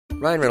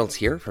Ryan Reynolds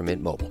here from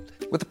Mint Mobile.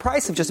 With the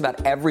price of just about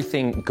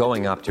everything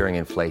going up during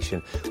inflation,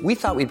 we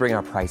thought we'd bring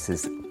our prices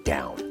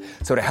down.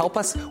 So to help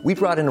us, we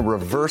brought in a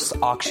reverse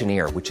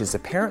auctioneer, which is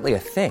apparently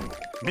a thing.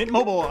 Mint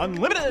Mobile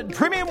Unlimited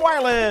Premium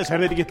Wireless. How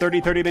to get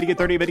 30, 30, bit to get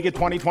 30, bit to get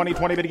 20, 20,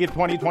 20, bit to get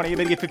 20, 20,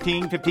 bit to get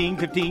 15, 15,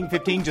 15,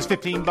 15, just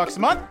 $15 a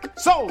month?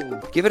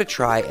 Sold! Give it a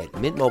try at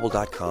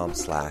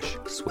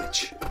mintmobile.com/switch.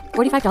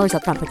 $45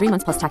 up front for 3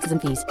 months plus taxes and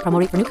fees. Promo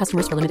rate for new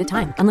customers for limited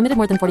time. Unlimited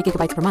more than 40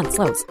 gigabytes per month.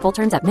 Slows full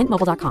terms at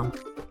mintmobile.com.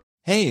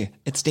 Hey,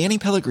 it's Danny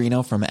Pellegrino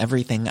from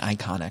Everything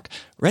Iconic.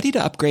 Ready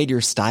to upgrade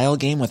your style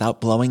game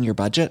without blowing your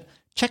budget?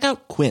 Check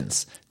out Quince.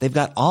 They've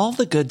got all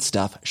the good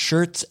stuff,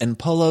 shirts and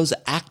polos,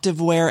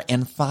 activewear,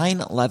 and fine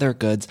leather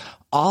goods,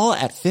 all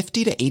at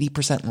 50 to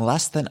 80%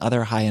 less than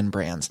other high-end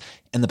brands.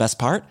 And the best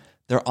part?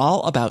 They're all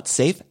about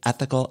safe,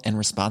 ethical, and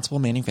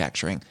responsible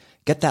manufacturing.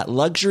 Get that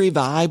luxury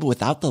vibe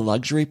without the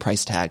luxury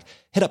price tag.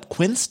 Hit up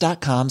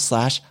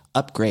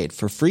quince.com/upgrade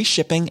for free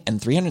shipping and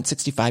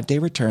 365-day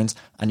returns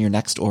on your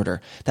next order.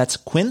 That's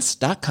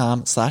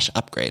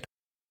quince.com/upgrade.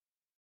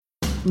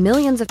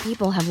 Millions of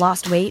people have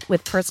lost weight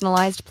with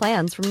personalized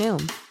plans from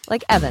Noom.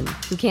 Like Evan,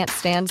 who can't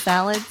stand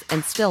salads and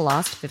still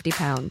lost 50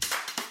 pounds.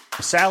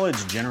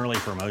 Salads generally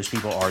for most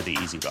people are the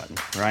easy button,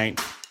 right?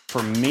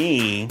 For me,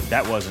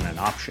 that wasn't an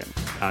option.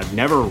 I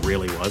never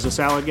really was a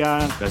salad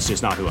guy. That's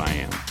just not who I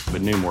am.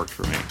 But Noom worked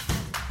for me.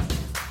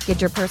 Get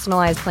your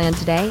personalized plan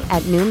today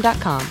at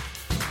Noom.com.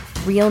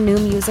 Real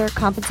Noom user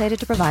compensated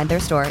to provide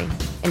their story.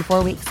 In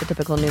 4 weeks, the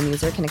typical Noom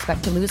user can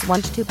expect to lose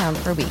 1 to 2 pounds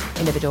per week.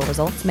 Individual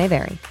results may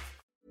vary.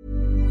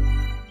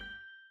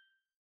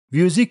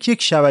 ویوزیک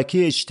یک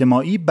شبکه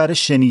اجتماعی برای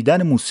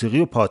شنیدن موسیقی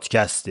و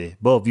پادکسته.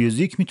 با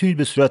ویوزیک میتونید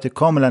به صورت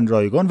کاملا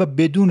رایگان و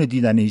بدون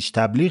دیدن هیچ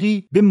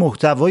تبلیغی به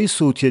محتوای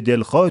صوتی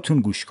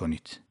دلخواهتون گوش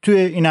کنید. توی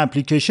این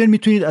اپلیکیشن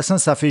میتونید اصلا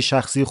صفحه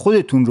شخصی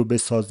خودتون رو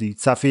بسازید،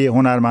 صفحه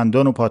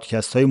هنرمندان و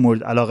پادکست های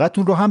مورد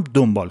علاقتون رو هم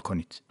دنبال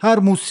کنید. هر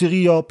موسیقی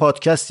یا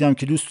پادکستی هم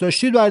که دوست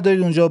داشتید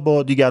بردارید اونجا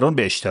با دیگران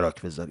به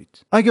اشتراک بذارید.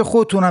 اگه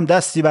خودتون هم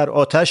دستی بر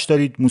آتش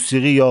دارید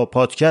موسیقی یا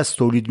پادکست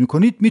تولید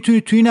میکنید،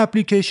 میتونید توی این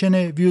اپلیکیشن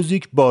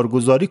ویوزیک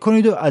بارگذاری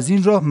کنید و از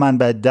این راه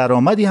منبع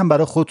درآمدی هم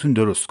برای خودتون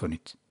درست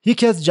کنید.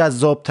 یکی از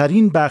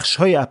جذابترین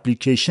بخش‌های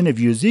اپلیکیشن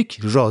ویوزیک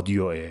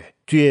رادیوئه.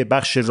 توی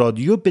بخش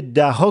رادیو به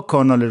 10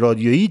 کانال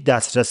رادیویی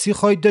دسترسی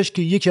خواهید داشت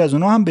که یکی از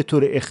اونها هم به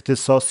طور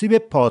اختصاصی به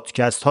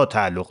پادکست ها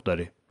تعلق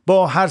داره.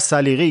 با هر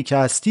سلیقه‌ای که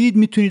هستید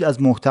میتونید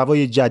از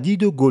محتوای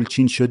جدید و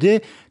گلچین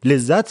شده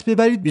لذت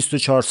ببرید.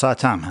 24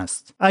 ساعت هم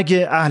هست.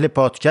 اگه اهل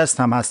پادکست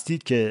هم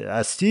هستید که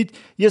هستید،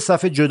 یه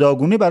صفحه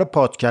جداگونه برای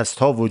پادکست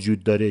ها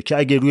وجود داره که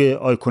اگه روی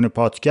آیکون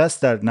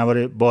پادکست در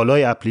نوار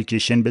بالای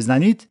اپلیکیشن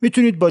بزنید،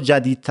 میتونید با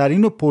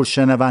جدیدترین و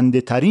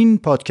پرشنونده ترین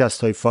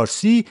پادکست های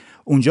فارسی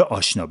اونجا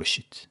آشنا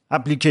بشید.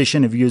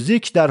 اپلیکیشن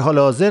ویوزیک در حال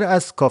حاضر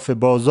از کافه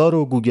بازار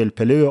و گوگل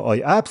پلی و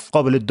آی اپس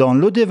قابل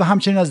دانلوده و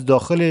همچنین از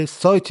داخل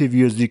سایت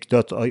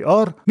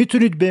music.ir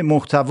میتونید به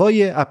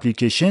محتوای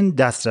اپلیکیشن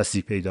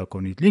دسترسی پیدا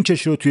کنید.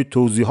 لینکش رو توی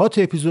توضیحات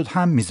اپیزود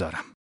هم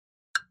میذارم.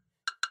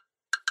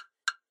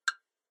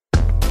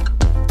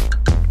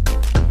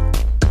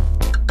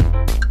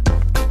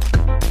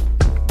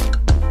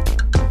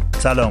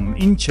 سلام،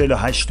 این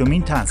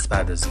 48مین طنز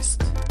پردازی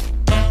است.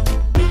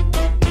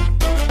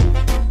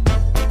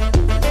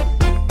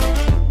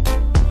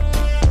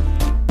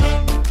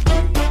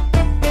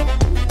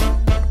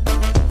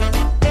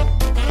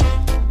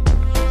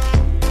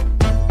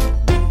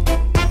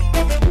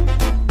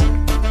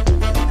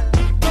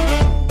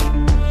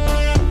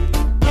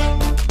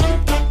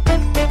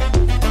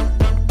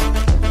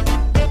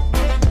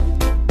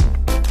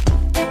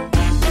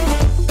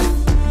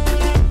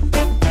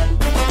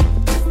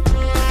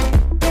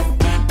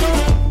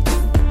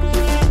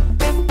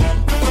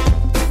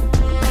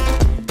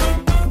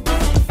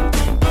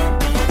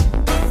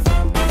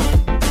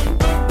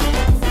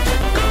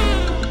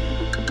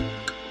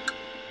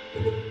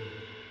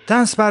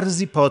 طنز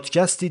پردازی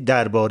پادکستی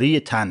درباره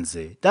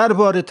طنزه.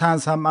 درباره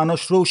طنز هم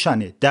معناش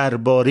روشنه،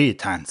 درباره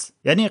طنز.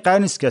 یعنی قرار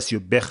نیست کسی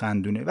رو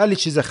بخندونه، ولی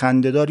چیز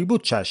خنده‌داری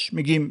بود چشم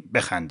میگیم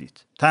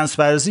بخندید. طنز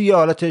پردازی یه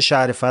حالت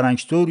شهر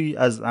فرنگ‌توری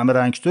از همه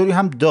رنگ‌توری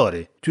هم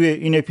داره. توی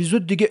این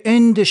اپیزود دیگه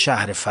اند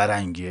شهر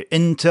فرنگه،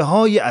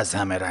 انتهای از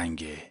همه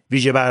رنگه.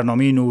 ویژه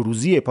برنامه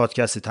نوروزی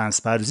پادکست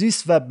طنز پردازی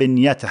است و به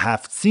نیت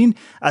 7 سین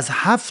از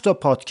 7 تا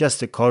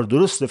پادکست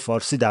کاردرست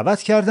فارسی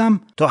دعوت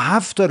کردم تا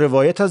 7 تا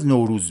روایت از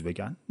نوروز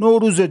بگن.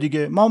 نوروز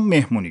دیگه ما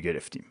مهمونی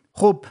گرفتیم.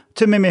 خب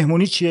تم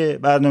مهمونی چیه؟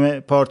 برنامه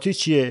پارتی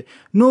چیه؟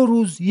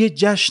 نوروز یه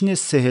جشن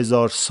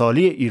 3000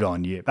 ساله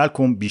ایرانیه،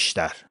 بلکه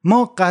بیشتر.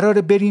 ما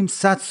قراره بریم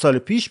 100 سال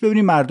پیش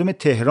ببینیم مردم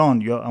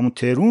تهران یا همون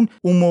تهرون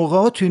اون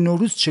موقعا توی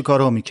نوروز چه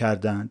کارا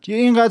می‌کردن. یا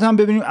اینقدر هم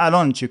ببینیم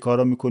الان چه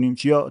کارا می‌کنیم،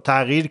 چیا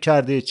تغییر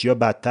کرده، چیا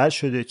بدتر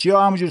شده،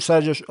 چیا همونجور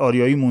سر جاش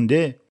آریایی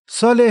مونده.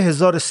 سال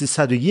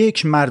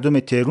 1301 مردم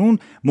تهرون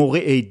موقع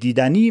عید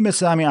دیدنی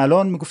مثل همین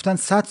الان میگفتن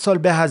 100 سال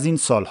به از این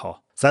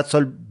سالها. 100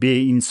 سال به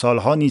این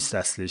سالها نیست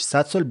اصلش،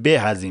 100 سال به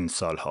از این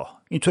سالها.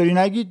 اینطوری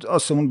نگید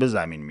آسمون به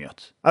زمین میاد.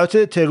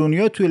 البته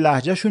تهرانی‌ها توی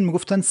لهجهشون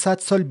میگفتن 100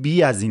 سال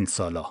بی از این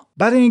سالا.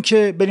 برای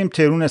اینکه بریم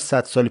تهران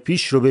 100 سال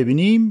پیش رو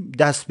ببینیم،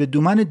 دست به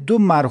دومن 2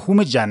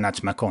 مرحوم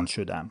جنت مکان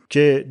شدم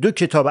که 2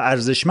 کتاب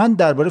ارزشمند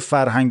درباره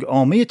فرهنگ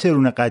عامه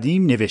تهران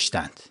قدیم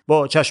نوشتند.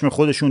 با چشم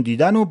خودشون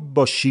دیدن و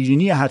با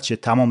شیرینی هرچه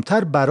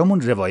تمامتر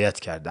برامون روایت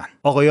کردن.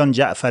 آقایان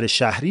جعفر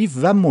شهری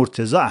و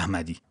مرتضی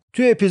احمدی.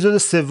 توی اپیزود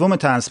 3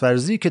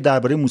 طنزپردازی که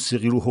درباره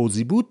موسیقی رو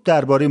حوزی بود،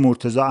 درباره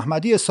مرتضی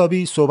احمدی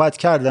حسابی صحبت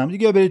کردم.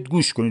 دیگه برید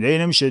گوش کنید،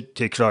 نمیشه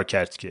تکرار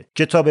کرد که.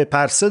 کتاب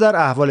پرسه در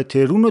احوال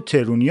تهران و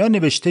تهرانیا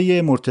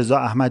نوشته مرتضی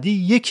احمدی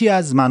یکی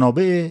از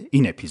منابع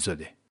این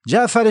اپیزوده.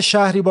 جعفر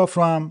شهریباف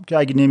رو هم که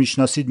اگه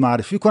نمیشناسید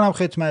معرفی کنم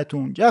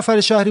خدمتتون.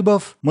 جعفر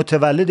شهریباف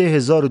متولد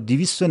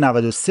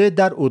 1293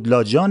 در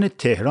ادلاجان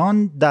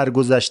تهران، در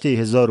گذشته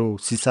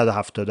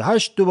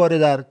 1378 دوباره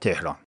در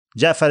تهران.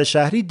 جعفر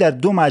شهری در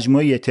 2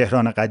 مجموعه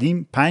تهران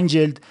قدیم 5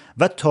 جلد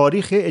و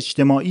تاریخ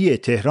اجتماعی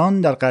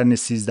تهران در قرن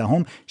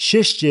 13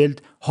 6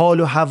 جلد حال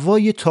و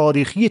هوای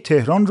تاریخی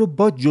تهران رو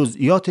با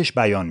جزئیاتش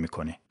بیان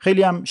میکنه.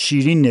 خیلی هم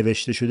شیرین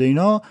نوشته شده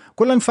اینا.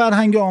 کلاً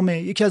فرهنگ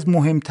عامه یکی از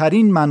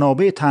مهمترین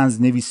منابع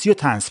طنزنویسی و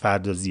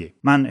طنزپردازیه.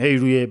 من هی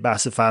روی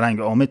بحث فرهنگ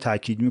عامه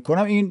تاکید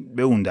میکنم، این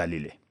به اون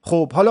دلیله.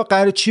 خب حالا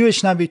قراره چی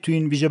بشنوید تو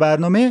این ویژه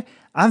برنامه؟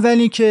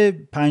 اولی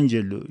که 5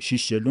 جلد و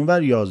 6 جلد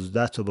و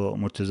 11 تا با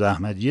مرتضی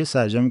احمدی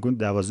سرجم میکنه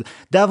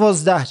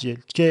 12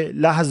 جلد که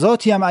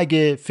لحظاتی هم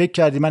اگه فکر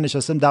کردی من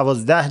نشستم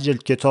 12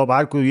 جلد کتاب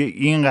هر کدوم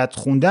اینقدر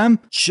خوندم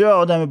چه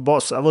آدم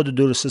باسواد و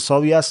درست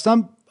حسابی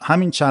هستم،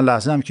 همین چند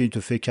لحظه هم که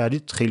اینطور فکر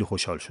کردید خیلی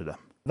خوشحال شدم.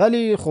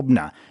 ولی خب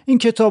نه، این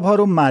کتاب ها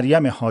رو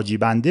مریم حاجی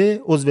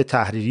بنده عضو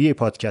تحریریه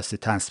پادکست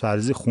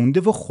طنزپردازی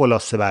خونده و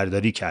خلاصه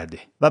برداری کرده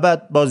و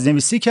بعد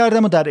بازنویسی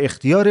کردم و در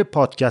اختیار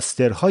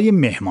پادکسترهای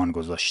مهمان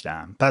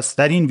گذاشتم. پس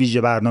در این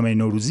ویژه برنامه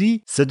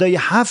نوروزی صدای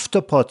 7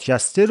 تا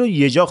پادکستر رو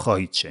یه جا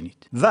خواهید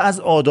شنید و از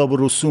آداب و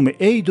رسوم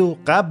عید و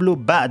قبل و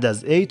بعد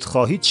از عید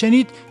خواهید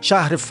شنید.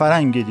 شهر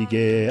فرنگ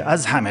دیگه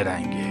از همه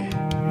رنگه.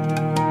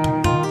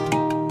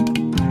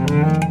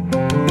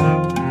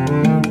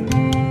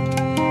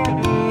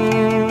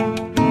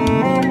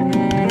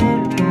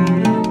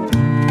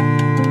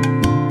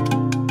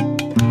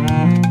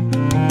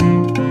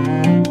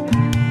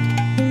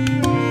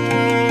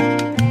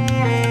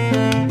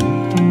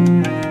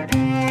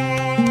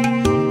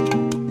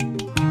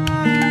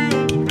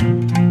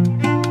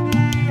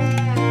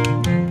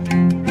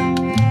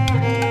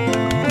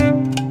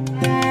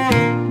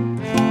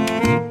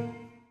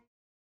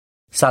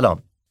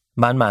 سلام،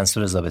 من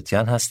منصور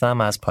ضابطیان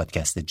هستم از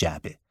پادکست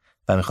جعبه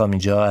و میخوام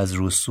اینجا از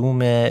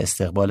رسوم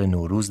استقبال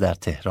نوروز در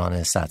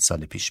تهران 100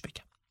 سال پیش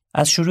بگم.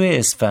 از شروع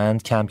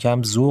اسفند کم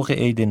کم ذوق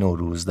عید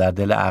نوروز در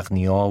دل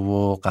اغنیا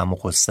و غم و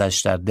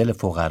غصه‌اش در دل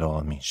فقرا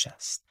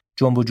می‌نشست.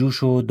 جنب و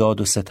جوش و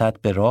داد و ستد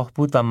به راه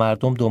بود و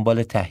مردم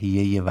دنبال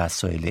تهیه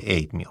وسایل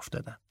عید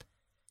می‌افتادند.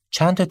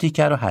 چند تا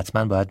تیکه رو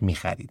حتما باید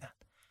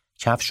می‌خریدند.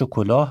 کفش و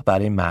کلاه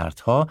برای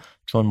مردها،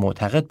 چون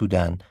معتقد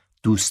بودند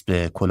دوست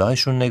به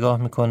کلاهشون نگاه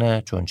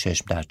میکنه چون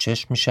چشم در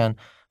چشم میشن،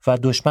 و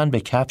دشمن به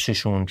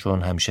کفششون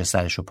چون همیشه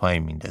سرشو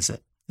پایین میندازه.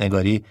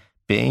 نگاری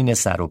به این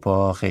سر و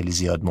پا خیلی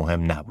زیاد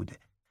مهم نبوده.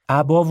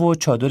 عبا و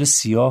چادر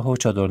سیاه و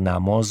چادر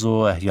نماز و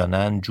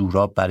احیانا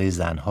جوراب برای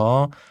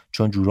زنها،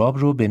 چون جوراب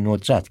رو به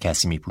ندرت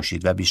کسی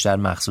میپوشید و بیشتر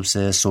مخصوص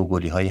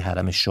سوگلی‌های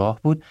حرم شاه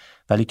بود،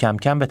 ولی کم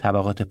کم به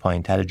طبقات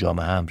پایینتر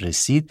جامعه هم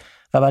رسید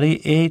و برای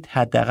عید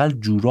حداقل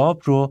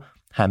جوراب رو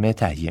همه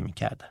تهیه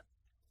میکردن.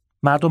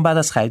 مردم بعد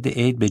از خرید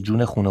عید به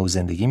جون خونه و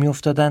زندگی می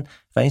افتادن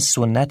و این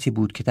سنتی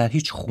بود که در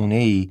هیچ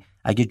خونه‌ای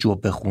اگه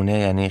جبه خونه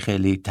یعنی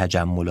خیلی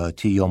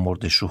تجملاتی یا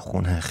مردشو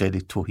خونه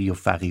خیلی تهی و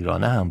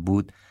فقیرانه هم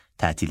بود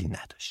تعطیلی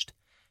نداشت.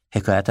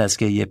 حکایت است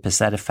که یه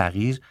پسر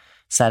فقیر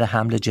سر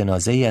حمل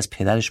جنازه‌ای از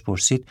پدرش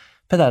پرسید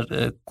پدر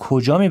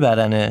کجا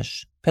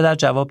میبرنش؟ پدر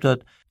جواب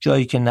داد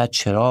جایی که نه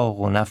چراغ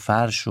و نه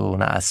فرش و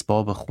نه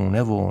اسباب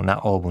خونه و نه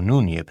آب و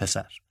نونیه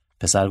پسر.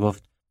 پسر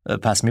گفت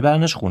پس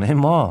میبرنش خونه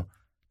ما.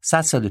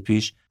 100 سال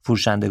پیش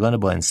فروشندگان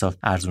با انصاف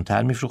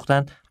ارزونتر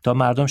میفروختند تا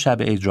مردم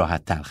شب عید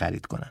راحت تر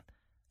خرید کنن.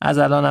 از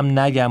الانم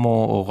نگم و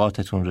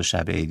اوقاتتون رو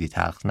شب عیدی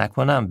تلخ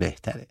نکنم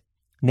بهتره.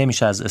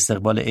 نمیشه از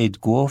استقبال عید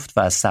گفت و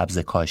از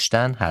سبزه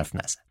کاشتن حرف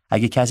نزد.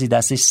 اگه کسی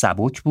دستش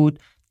سبک بود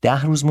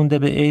 10 روز مونده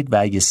به عید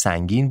و اگه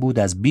سنگین بود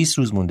از 20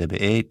 روز مونده به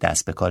عید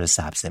دست به کار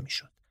سبزه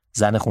میشد.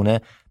 زن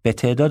خونه به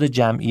تعداد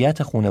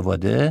جمعیت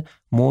خانواده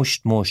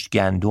مشت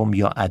گندم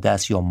یا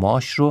عدس یا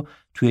ماش رو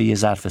توی یه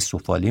ظرف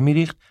سفالی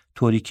میریخت،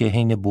 طوری که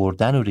حین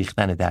بردن و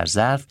ریختن در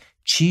ظرف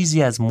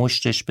چیزی از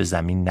مشتش به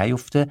زمین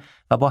نیفته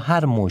و با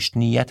هر مشت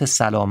نیت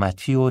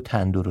سلامتی و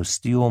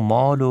تندرستی و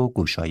مال و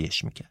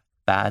گشایش میکرد.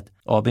 بعد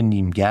آب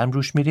نیم گرم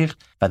روش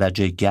میریخت و در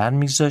جای گرم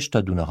میذاشت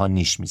تا دونه ها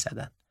نیش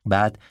میزدن.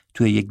 بعد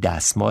توی یک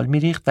دستمال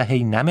میریخت و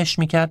هی نمش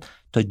میکرد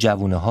تا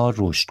جوونه ها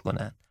رشد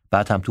کنن.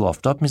 بعد هم تو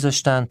آفتاب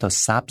میذاشتن تا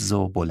سبز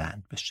و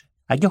بلند بشه.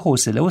 اگه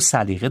حوصله و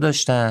سلیقه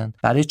داشتن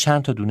برای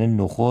چند تا دونه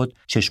نخود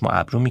چشم و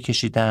ابرو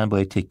میکشیدن، با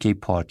یه تکه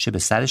پارچه به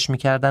سرش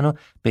میکردن و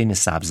بین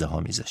سبزه ها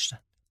میذاشتن.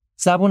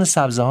 زبون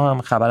سبزه ها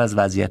هم خبر از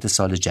وضعیت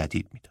سال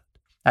جدید میداد.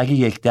 اگه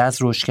یک دست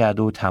رشد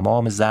کرده و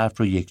تمام ظرف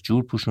رو یک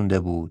جور پوشونده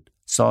بود،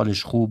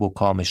 سالش خوب و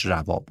کامش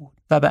روا بود.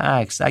 و به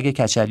عکس اگه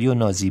کچلی و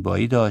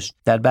نازیبایی داشت،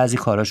 در بعضی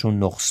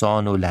کاراشون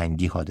نقصان و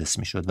لنگی حادث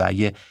میشد و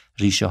اگه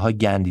ریشه ها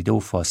گندیده و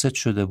فاسد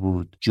شده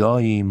بود،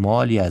 جایی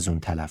مالی از اون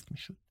تلف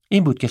میشد.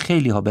 این بود که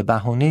خیلی ها به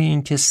بهانه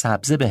این که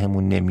سبزه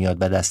بهمون نمیاد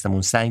و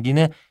دستمون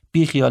سنگینه،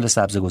 بی خیال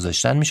سبزه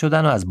گذاشتن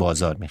میشدن و از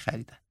بازار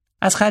میخریدن.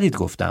 از خرید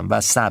گفتم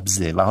و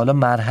سبزه و حالا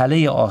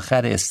مرحله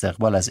آخر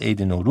استقبال از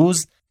عید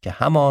نوروز که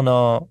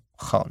همانا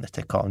خانه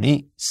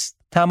تکانی است.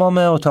 تمام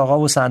اتاقا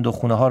و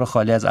صندوقخونه ها رو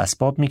خالی از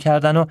اسباب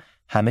میکردن و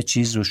همه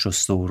چیز رو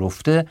شسته و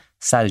رفته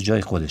سر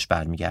جای خودش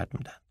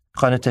برمیگردوندن.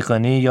 خانه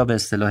تکانی یا به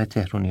اصطلاح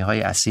تهرانی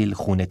های اصیل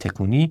خونه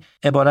تکونی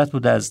عبارت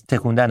بود از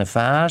تکوندن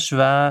فرش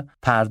و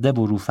پرده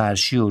و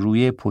روفرشی و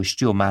روی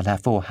پشتی و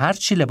ملحفه و هر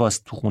چی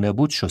لباس تو خونه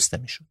بود شسته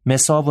میشد.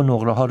 مساب و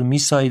نقره ها رو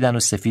میساییدن و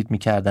سفید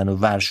میکردن و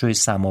ورشوی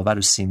سماور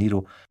و سینی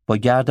رو با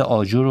گرد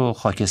آجر و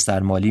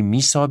خاکسترمالی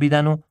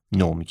میسابیدن و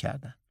نو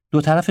میکردن.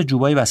 دو طرف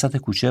جوبای وسط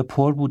کوچه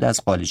پر بود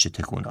از قالیچه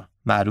تکونا.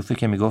 معروفه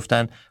که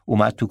میگفتن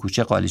اومد تو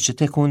کوچه قالیچه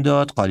تکون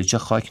داد، قالیچه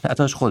خاک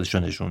نداشت خودش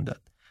رو نشون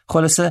داد.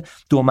 خلاصه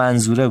دو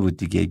منظوره بود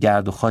دیگه،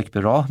 گرد و خاک به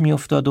راه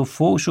میافتاد و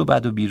فوش و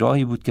بد و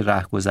بیراهی بود که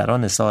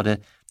رهگذران اثار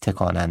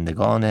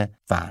تکانندگان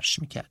فرش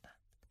میکردن.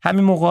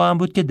 همین موقع هم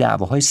بود که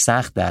دعواهای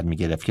سخت در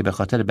میگرفت که به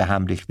خاطر به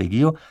هم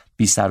ریختگی و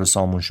بی سر و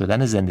سامون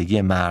شدن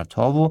زندگی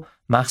مردها و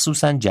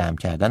مخصوصاً جمع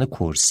کردن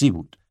کرسی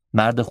بود.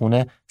 مرد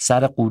خونه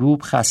سر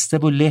غروب خسته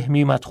و له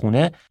میومد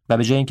خونه و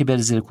به جای اینکه بره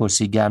زیر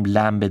کرسی گرم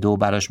لم بده و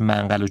براش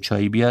منقل و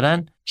چایی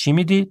بیارن، چی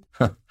میدید؟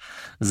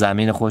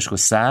 زمین خشک و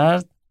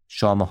سرد،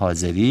 شام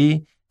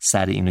حاضری،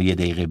 سر اینو یه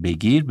دقیقه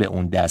بگیر، به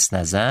اون دست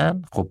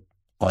نزن. خب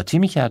قاطی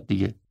میکرد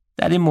دیگه.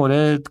 در این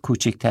مورد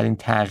کوچکترین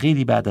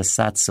تغییری بعد از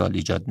 100 سال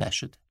ایجاد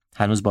نشده.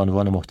 هنوز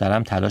بانوان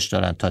محترم تلاش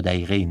دارن تا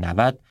دقیقه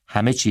 90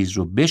 همه چیز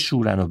رو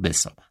بشورن و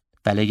بسابن.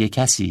 ولی اگه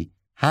کسی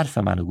حرف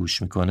منو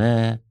گوش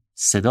میکنه،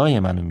 صدای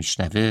منو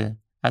میشنوه،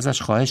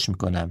 ازش خواهش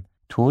میکنم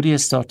طوری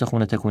استارت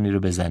خونه تکونی رو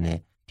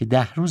بزنه که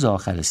 10 روز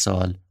آخر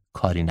سال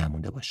کاری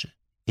نمونده باشه.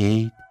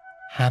 عید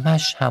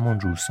همش همون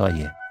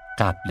روزهای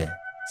قبل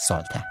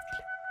سال تحویله.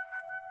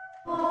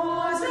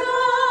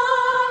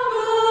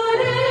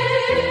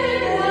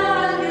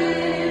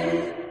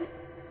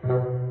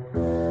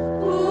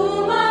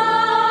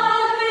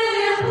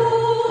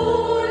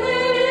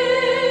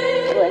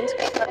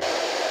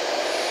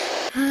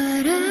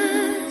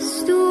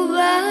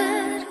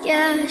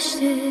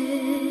 گشته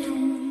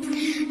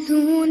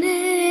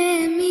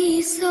لونه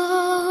می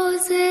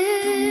سازه،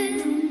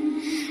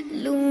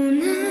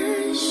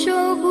 لونه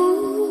شو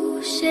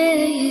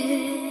گوشه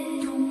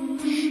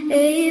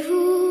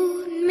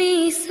ایوون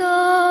می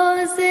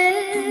سازه،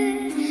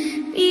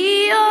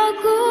 بیا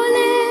گل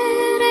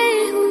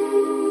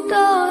ریحون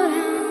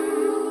دارم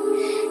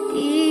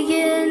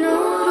دیگه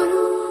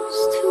نوروز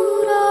تو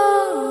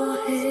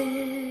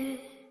راهه.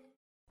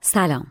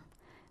 سلام،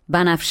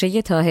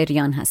 بنفشه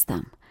طاهریان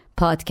هستم.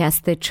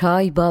 پادکست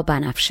چای با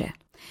بنفشه.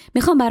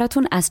 میخوام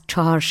براتون از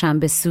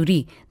چهارشنبه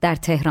سوری در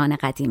تهران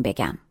قدیم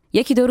بگم.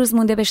 1-2 روز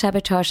مونده به شب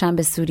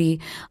چهارشنبه سوری،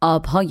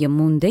 آبهای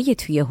مونده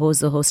توی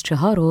حوض و حوضچه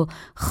ها رو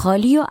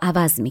خالی و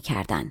عوض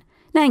میکردن.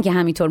 نه اینکه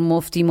همینطور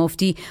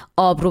مفتی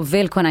آب رو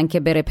ول کنن که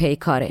بره پی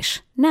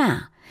کارش.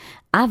 نه،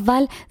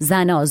 اول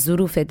زنا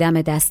ظروف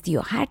دم دستی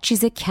و هر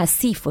چیز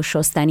کثیف و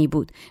شستنی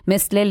بود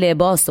مثل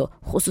لباس و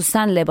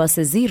خصوصا لباس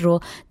زیر رو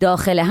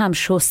داخل هم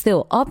شسته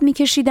و آب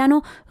میکشیدن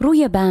و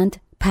روی بند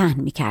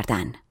پهن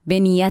میکردن. به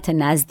نیت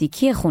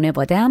نزدیکی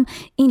خانواده هم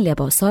این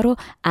لباسا رو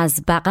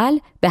از بغل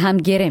به هم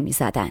گره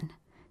میزدن.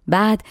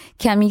 بعد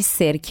کمی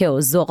سرکه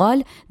و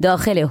زغال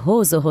داخل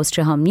حوض و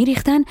حوضچه ها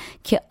میریختن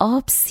که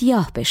آب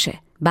سیاه بشه.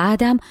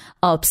 بعدم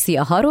آب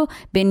سیاه ها رو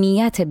به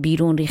نیت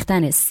بیرون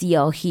ریختن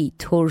سیاهی،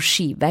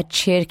 ترشی و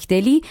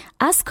چرکدلی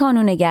از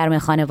کانون گرم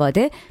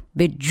خانواده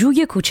به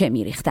جوی کوچه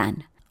میریختن.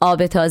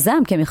 آب تازه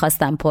هم که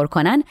میخواستن پر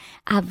کنن،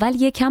 اول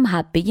یکم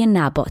حبه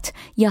نبات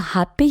یا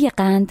حبه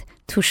قند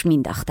توش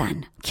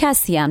مینداختن.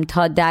 کسی هم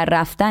تا در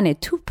رفتن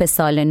توپ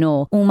سال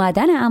نو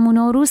اومدن عمو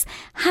نوروز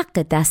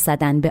حق دست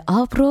زدن به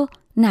آب رو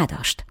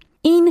نداشت.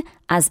 این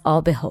از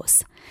آب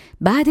حوض.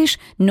 بعدش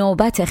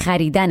نوبت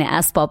خریدن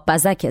اسباب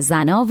بزک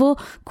زنا و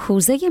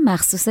کوزه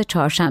مخصوص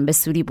چهارشنبه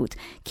سوری بود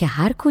که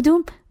هر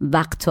کدوم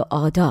وقت و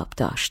آداب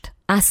داشت.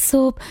 از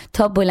صبح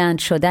تا بلند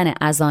شدن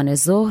اذان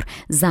ظهر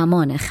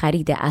زمان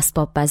خرید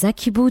اسباب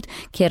بزکی بود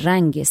که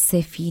رنگ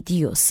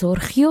سفیدی و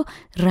سرخی و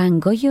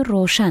رنگای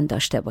روشن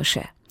داشته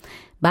باشه.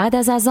 بعد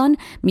از اذان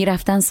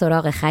میرفتن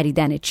سراغ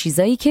خریدن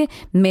چیزایی که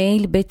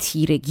میل به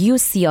تیرگی و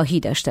سیاهی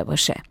داشته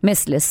باشه،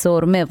 مثل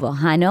سرمه و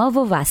حنا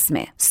و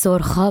وسمه،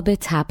 سرخاب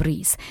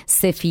تبریز،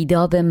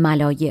 سفیداب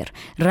ملایر،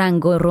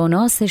 رنگ و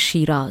روناس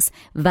شیراز،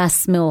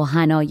 وسمه و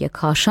حنای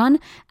کاشان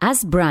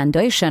از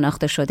برندهای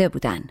شناخته شده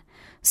بودن.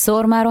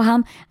 سرمه رو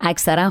هم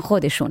اکثرا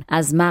خودشون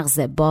از مغز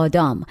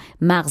بادام،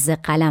 مغز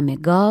قلم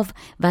گاو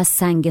و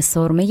سنگ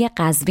سرمه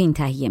قزوین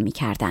تهیه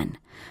می‌کردن.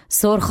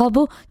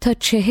 سرخابو تا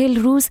 40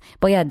 روز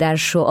باید در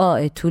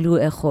شعاع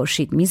طلوع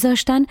خورشید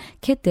میذاشتن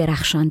که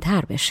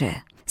درخشانتر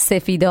بشه.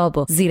 سفیداب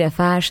و زیر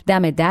فرش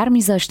دم در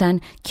میذاشتن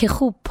که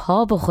خوب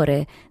پا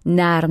بخوره،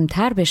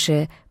 نرمتر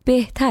بشه،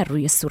 بهتر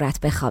روی صورت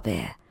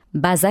بخوابه.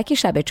 بزک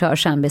شب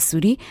چهارشنبه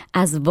سوری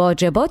از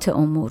واجبات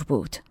امور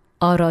بود.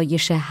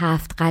 آرایش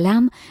 7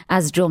 قلم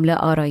از جمله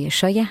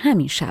آرایشای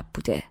همین شب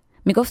بوده.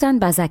 میگفتن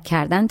بزک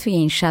کردن توی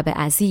این شب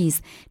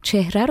عزیز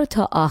چهره رو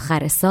تا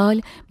آخر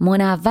سال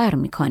منور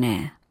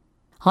میکنه.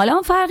 حالا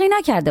هم فرقی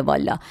نکرده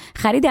والا.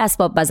 خرید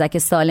اسباب بزک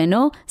سال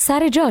نو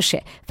سر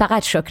جاشه.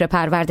 فقط شکر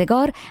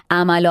پروردگار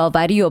عمل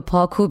آوری و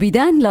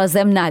پاکوبیدن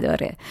لازم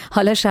نداره.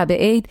 حالا شب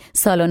عید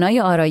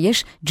سالنای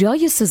آرایش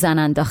جای سوزن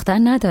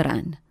انداختن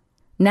ندارن.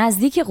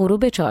 نزدیک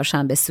غروب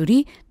چهارشنبه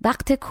سوری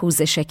وقت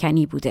کوزه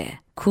شکنی بوده.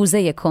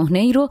 کوزه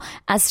کهنه‌ای رو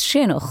از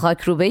شن و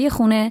خاکروبه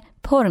خونه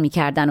پر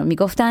می‌کردن و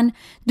میگفتن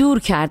دور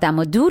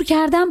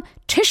کردم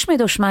چشم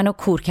دشمن رو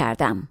کور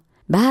کردم.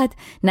 بعد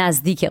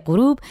نزدیک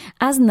غروب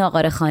از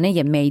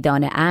ناقارخانه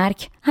میدان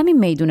ارک، همین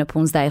میدون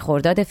 15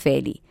 خرداد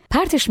فعلی،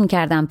 پرتش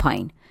می‌کردن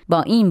پایین،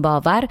 با این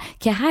باور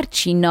که هر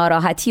چی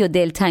ناراحتی و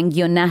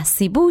دلتنگی و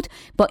نحسی بود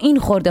با این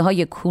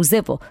خرده‌های کوزه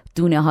و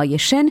دونه‌های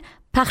شن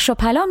پخش و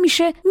پلا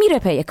میشه، میره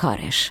پی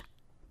کارش.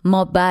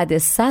 ما بعد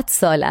 100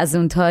 سال از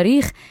اون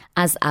تاریخ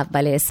از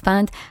اول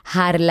اسفند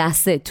هر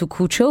لحظه تو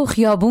کوچه و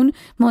خیابون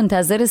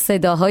منتظر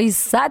صداهای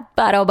 100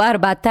 برابر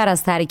بدتر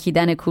از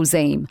ترکیدن کوزه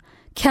ایم.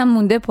 کم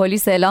مونده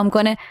پلیس اعلام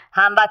کنه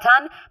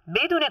هموطن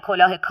بدون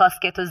کلاه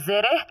کاسکت و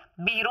زره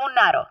بیرون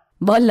نرو.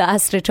 والا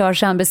عصر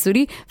چهارشنبه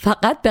سوری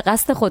فقط به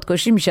قصد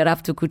خودکشی میشه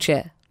رفت تو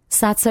کوچه.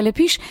 100 سال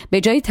پیش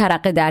به جای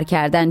ترقه در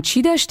کردن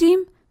چی داشتیم؟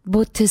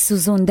 بت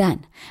سوزوندن،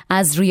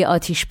 از روی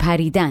آتیش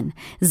پریدن،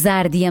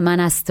 زردی من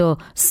است و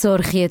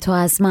سرخی تو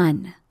از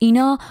من.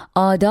 اینا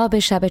آداب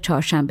شب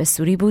چهارشنبه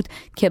سوری بود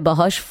که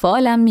باهاش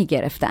فالم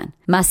میگرفتن.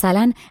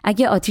 مثلا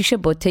اگه آتیش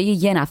بته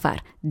یه نفر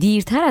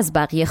دیرتر از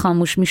بقیه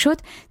خاموش میشد،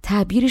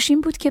 تعبیرش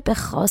این بود که به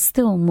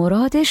خواسته و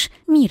مرادش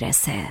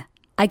میرسه.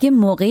 اگه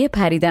موقع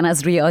پریدن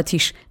از روی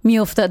آتیش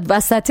میافتاد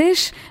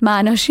وسطش،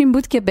 معناش این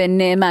بود که به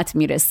نعمت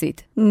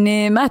میرسید.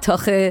 نعمت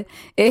آخه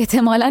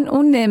احتمالاً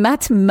اون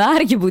نعمت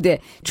مرگ بوده،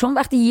 چون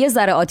وقتی یه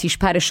ذره آتیش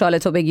پر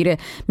شالتو بگیره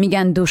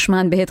میگن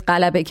دشمن بهت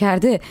غلبه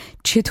کرده،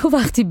 چطور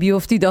وقتی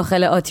بیفتی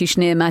داخل آتیش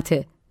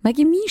نعمته؟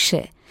 مگه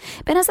میشه؟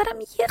 به نظرم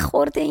یه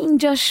خورده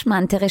اینجاش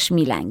منطقش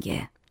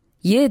میلنگه.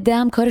 یه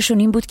دم کارشون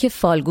این بود که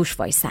فالگوش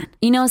وایسن.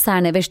 اینا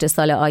سرنوشت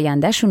سال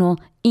آیندهشونو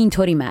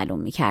اینطوری معلوم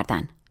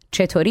میکردن.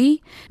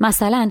 چطوری؟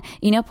 مثلا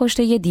اینا پشت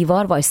یه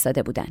دیوار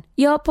وایستاده بودن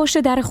یا پشت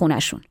در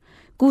خونشون،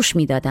 گوش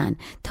میدادن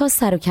تا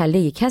سر و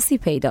کله کسی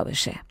پیدا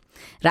بشه.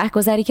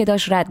 رهگذری که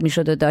داشت رد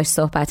میشد و داشت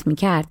صحبت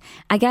میکرد،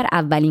 اگر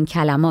اولین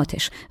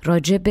کلماتش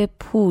راجع به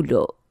پول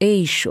و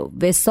عیش و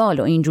وصال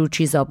و اینجور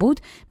چیزا بود،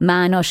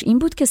 معناش این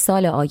بود که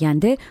سال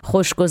آینده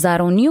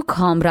خوشگذرانی و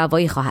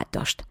کامروایی خواهد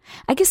داشت.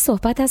 اگه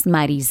صحبت از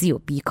مریضی و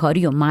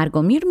بیکاری و مرگ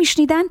و میر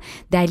میشنیدن،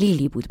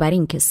 دلیلی بود بر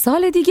این که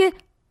سال دیگه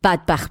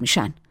بدبخت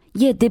میشن.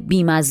 یه عده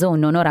بیمزه و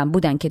نونورم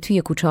بودن که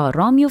توی کوچه ها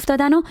راه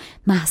میافتادن و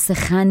محض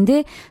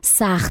خنده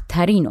سخت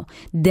ترین و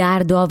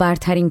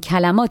دردآورترین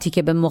کلماتی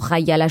که به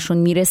مخیلشون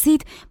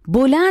میرسید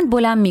بلند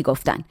بلند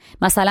میگفتن.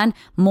 مثلا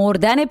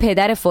مردن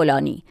پدر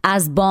فلانی،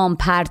 از بام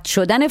پرت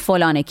شدن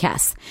فلان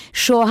کس،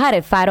 شوهر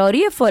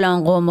فراری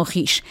فلان قوم و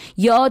خویش،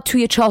 یا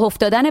توی چاه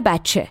افتادن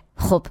بچه.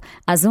 خب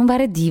از اون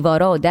ور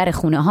دیوارا و در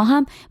خونه ها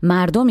هم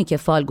مردمی که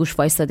فالگوش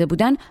وایستاده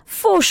بودن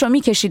فوشو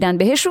میکشیدن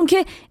بهشون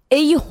که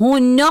ای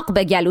حناق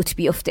به گلوت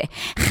بیفته،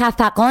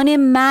 خفقان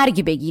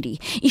مرگ بگیری،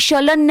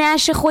 ایشالله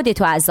نش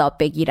خودتو عذاب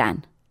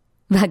بگیرن.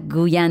 و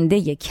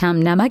گوینده کم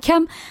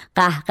نمکم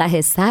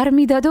قهقه سر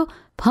میداد و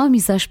پا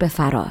میذاش به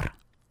فرار.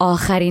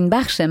 آخرین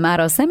بخش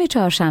مراسم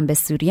چهارشنبه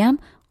سوریم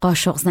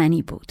قاشق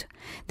زنی بود.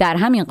 در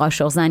همین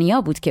قاشق زنی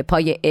ها بود که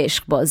پای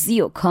عشق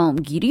بازی و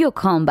کامگیری و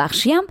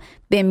کامبخشی هم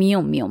به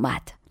میون می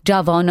اومد.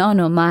 جوانان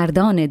و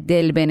مردان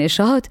دل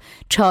بنشاد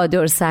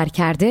چادر سر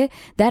کرده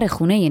در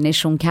خونه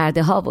نشون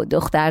کرده ها و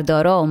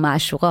دختردارا و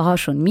معشوقه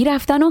هاشون می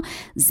رفتن و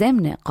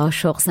ضمن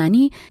قاشق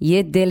زنی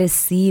یه دل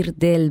سیر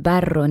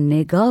دلبر رو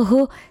نگاه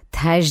و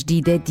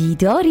تجدید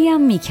دیداری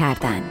هم می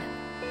کردن.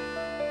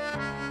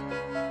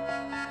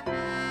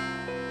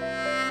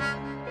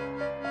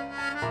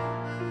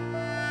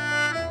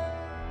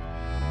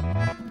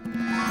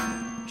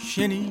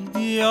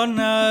 شنیدی یا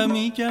نه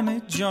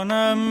میگمت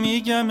جانم،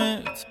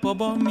 میگمت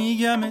بابا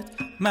میگمت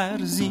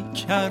مرزی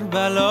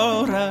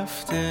کربلا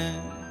رفته.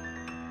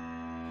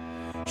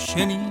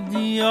 شنیدی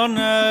یا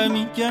نه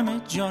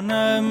میگمت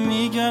جانم،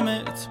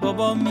 میگمت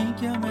بابا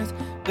میگمت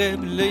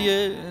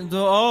قبله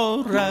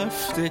دعا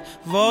رفته.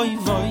 وای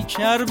وای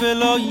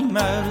کربلای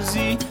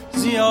مرزی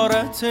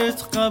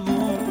زیارتت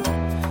قبول،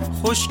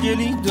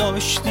 خوشگلی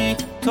داشتی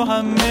تو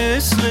هم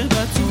مثل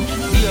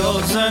بتول.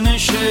 بیا زن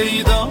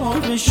شیدا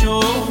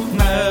بشو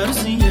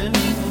مرزیه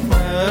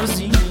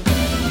مرزیه،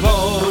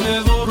 باله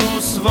و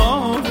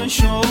رسوا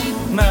بشو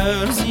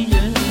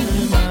مرزیه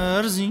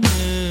مرزیه.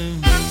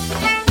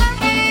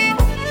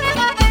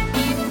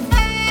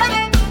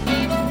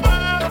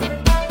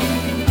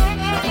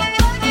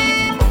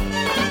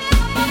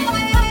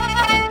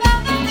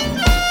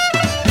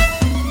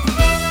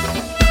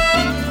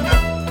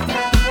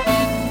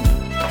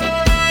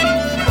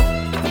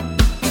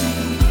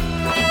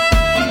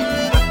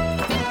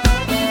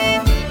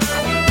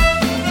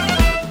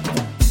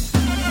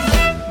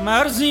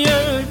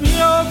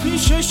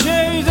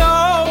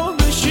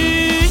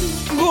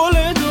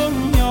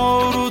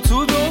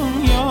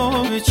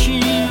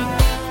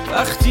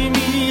 وقتی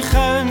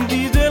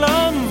میخندی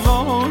دلم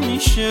وا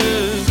میشه.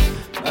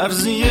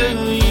 مرزیه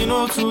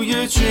اینو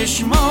توی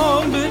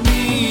چشمام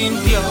ببین،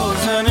 یا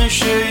زن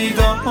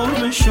شیدار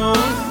بشو.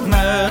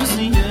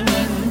 مرزیه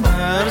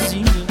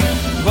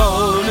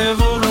باله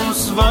و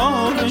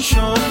رسوا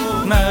بشو.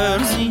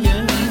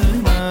 مرزیه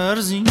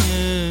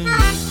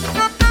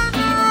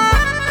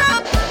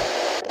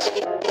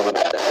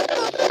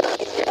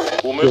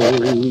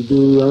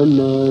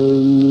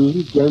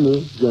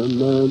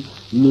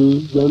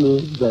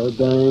میگمه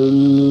بدن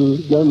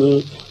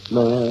میگمه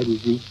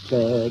مرزی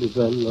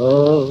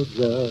کربلا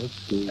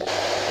رفته.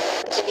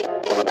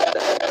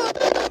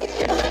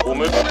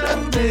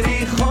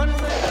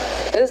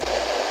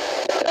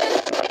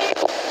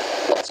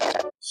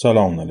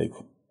 سلام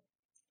علیکم.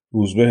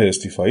 روزبه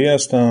استیفایی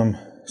هستم،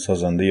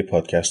 سازنده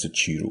پادکست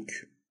چیروک.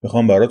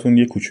 میخوام براتون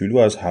یه کوچولو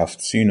از 7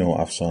 سین و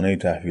افسانه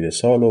تحویل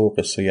سال و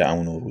قصه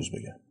عمو نوروز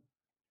بگم.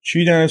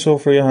 چیدن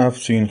سفره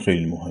 7 سین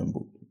خیلی مهم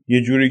بود.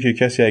 یه جوری که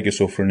کسی اگه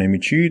سفره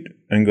نمیچید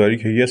انگاری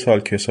که یه سال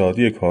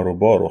کسادی کار و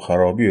بار و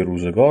خرابی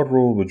روزگار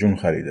رو به جون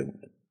خریده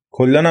بود.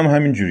 کلاً هم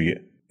همین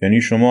جوریه.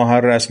 یعنی شما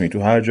هر رسمی تو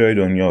هر جای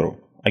دنیا رو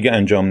اگه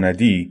انجام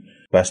ندی،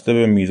 بسته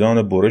به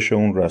میزان برش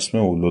اون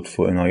رسمه و لطف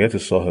و عنایت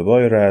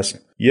صاحبای رسم،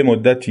 یه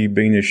مدتی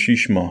بین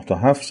 6 ماه تا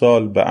 7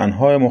 سال به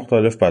انواع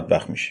مختلف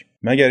بدبخت میشی.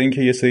 مگر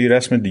اینکه یه سری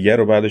رسم دیگر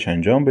رو بعدش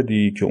انجام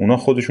بدی که اونا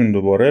خودشون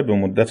دوباره به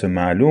مدت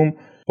معلوم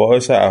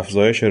باعث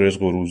افزایش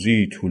رزق و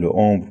روزی، طول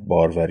عمر،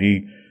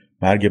 باروری،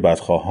 مرگ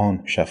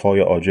بدخواهان، شفای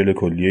عاجل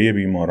کلیه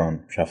بیماران،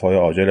 شفای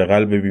عاجل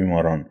قلب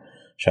بیماران،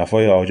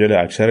 شفای عاجل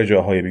اکثر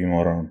جاهای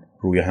بیماران،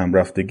 روی هم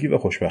رفتگی و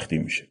خوشبختی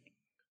میشه.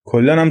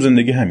 کلاً هم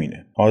زندگی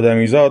همینه.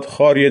 آدمیزاد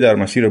خاریه در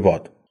مسیر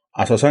باد.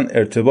 اساساً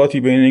ارتباطی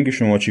بین اینکه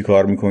شما چی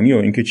کار میکنی و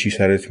اینکه چی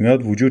سرت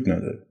میاد وجود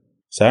نداره.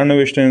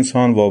 سرنوشت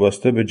انسان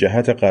وابسته به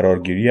جهت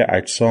قرارگیری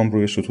اجسام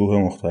روی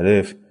سطوح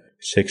مختلف،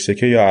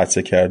 سکسکه یا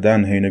عطسه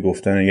کردن حین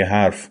گفتن یه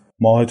حرف،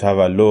 ماه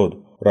تولد،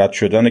 رد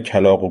شدن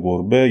کلاغ و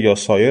گربه یا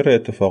سایر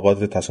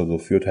اتفاقات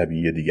تصادفی و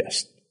طبیعی دیگه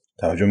است.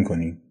 توجه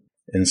میکنی؟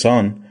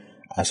 انسان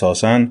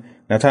اساساً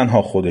نه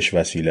تنها خودش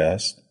وسیله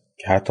است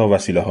که حتی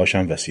وسیله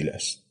هاشم وسیله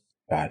است.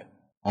 بله.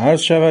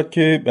 عرض شود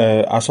که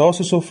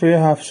اساس سفره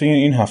 7 سین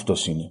این 7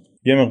 سینه.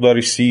 یه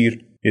مقداری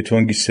سیر، یه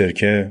تنگی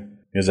سرکه،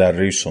 یه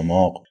ذره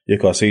سماق، یه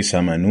کاسه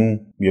سمنو،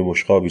 یه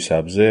بشقابی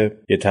سبزه،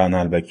 یه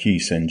تنالبکی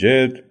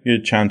سنجد،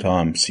 یه چند تا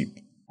هم سیب.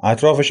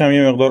 اطرافش هم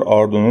یه مقدار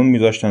آردونون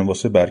میذاشتن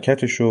واسه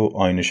برکتش و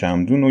آین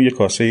شمدون و یه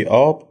کاسه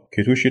آب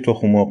که توش یه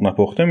تخم مرغ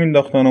نپخته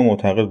مینداختن و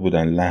معتقد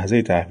بودن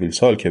لحظه تحویل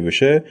سال که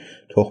بشه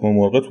تخم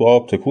مرغ تو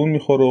آب تکون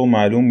میخوره و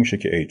معلوم میشه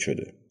که عید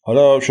شده.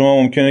 حالا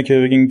شما ممکنه که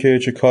بگین که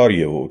چه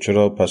کاریه و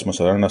چرا پس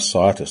مثلا از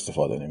ساعت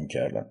استفاده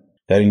نمی‌کردن.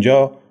 در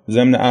اینجا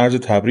ضمن عرض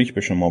تبریک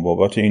به شما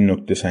بابت این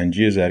نکته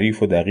سنجی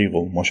ظریف و دقیق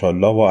و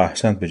ماشاءالله و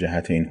احسنت به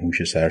جهت این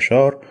هوش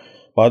سرشار،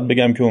 باید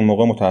بگم که اون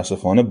موقع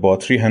متاسفانه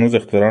باتری هنوز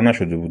اختراع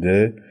نشده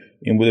بوده.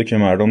 این بوده که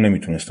مردم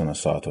نمیتونستن از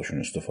ساعتاشون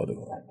استفاده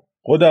کنن.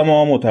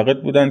 قدما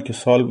معتقد بودن که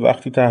سال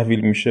وقتی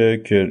تحویل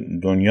میشه که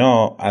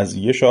دنیا از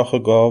یه شاخ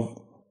گاو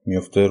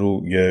میفته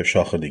رو یه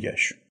شاخ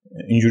دیگه‌اش.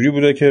 اینجوری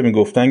بوده که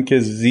میگفتن که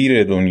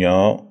زیر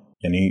دنیا،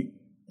 یعنی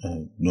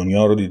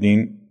دنیا رو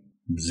دیدین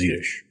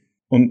زیرش،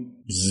 اون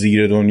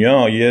زیر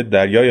دنیا یه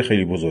دریای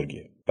خیلی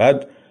بزرگیه.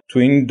 بعد تو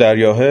این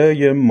دریاه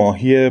یه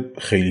ماهی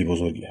خیلی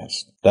بزرگی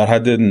هست در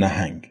حد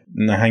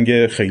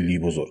نهنگ خیلی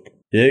بزرگ.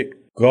 یه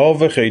گاو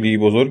خیلی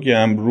بزرگی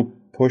هم رو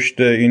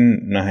پشت این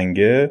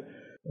نهنگه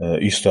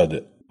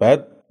ایستاده.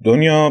 بعد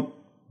دنیا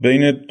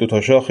بین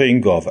 2 شاخ این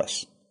گاو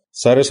است.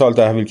 سر سال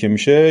تحویل که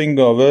میشه این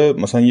گاوه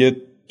مثلا یه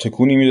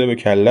تکونی میده به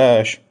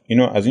کلش،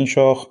 اینو از این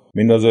شاخ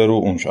میندازه رو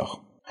اون شاخ.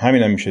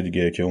 همین هم میشه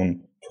دیگه که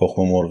اون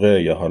تخم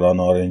مرغه یا حالا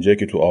نارنجه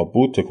که تو آب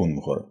بود تکون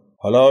میخوره.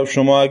 حالا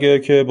شما اگه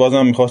که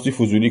بازم میخواستی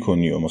فضولی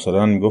کنی و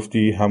مثلا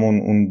میگفتی همون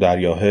اون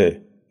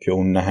دریاهه که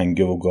اون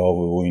نهنگه و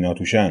گاو و اینا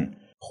توشن،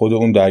 خود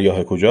اون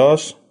دریاه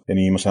کجاست؟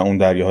 یعنی مثلا اون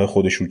دریاه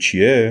خودش رو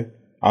چیه؟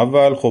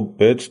 اول خب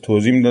بهت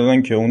توضیح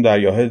میدادن که اون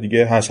دریاه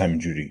دیگه هست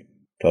همینجوری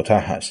تا ته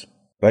هست.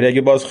 ولی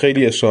اگه باز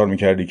خیلی اصرار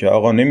میکردی که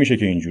آقا نمیشه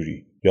که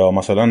اینجوری، یا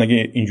مثلا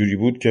اگه اینجوری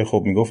بود که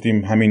خب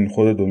میگفتیم همین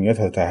خود دنیا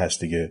تا ته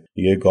هست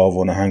دیگه گاو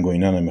و نهنگ و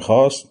اینا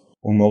نمیخواست،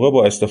 اون موقع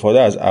با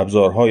استفاده از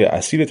ابزارهای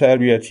اصیل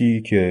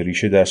تربیتی که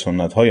ریشه در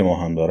سنت‌های ما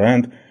هم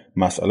دارند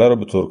مسئله رو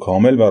به طور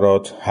کامل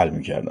برات حل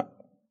میکردن.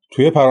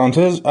 توی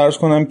پرانتز عرض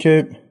کنم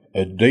که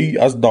عده‌ای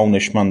از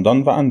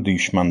دانشمندان و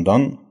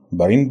اندیشمندان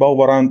بر این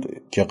باورند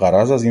که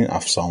غرض از این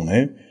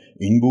افسانه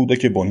این بوده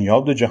که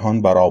بنیاد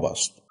جهان بر آب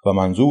است و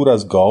منظور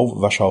از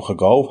گاو و شاخ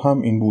گاو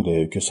هم این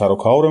بوده که سر و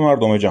کار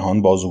مردم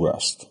جهان با زور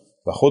است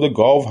و خود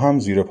گاو هم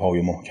زیر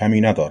پای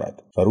محکمی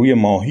ندارد و روی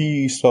ماهی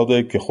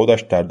ایستاده که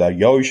خودش در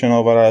دریای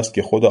شناور است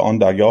که خود آن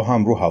دریا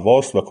هم رو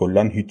هواست و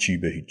کلن هیچی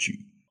به هیچی.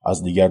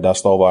 از دیگر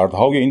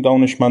دستاوردهای این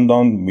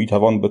دانشمندان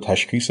میتوان به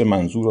تشخیص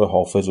منظور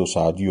حافظ و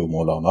سعدی و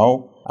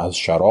مولانا از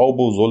شراب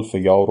و زلف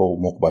یار و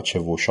مغبچه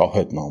و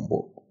شاهد نام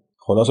برد.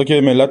 خلاصه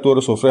که ملت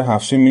دور سفره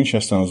 7 سین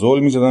می‌نشستن زل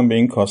می‌زدن به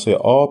این کاسه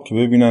آب که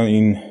ببینن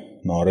این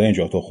نارنج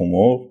یا تخم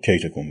مرغ کی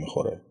تکون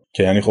می‌خوره.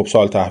 که یعنی خب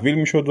سال تحویل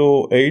میشد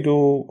و عید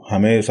و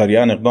همه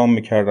سریعا اقدام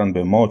میکردن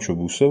به ماچ و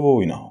بوسه و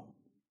اینا.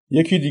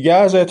 یکی دیگه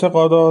از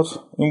اعتقادات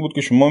این بود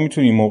که شما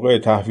میتونی موقع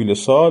تحویل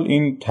سال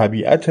این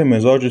طبیعت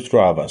مزاجت رو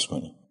عوض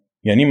کنی.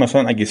 یعنی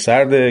مثلا اگه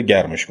سرد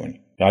گرمش کنی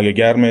یا اگه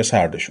گرم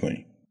سردش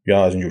کنی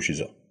یا از اینجور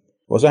چیزا.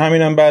 واسه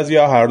همینم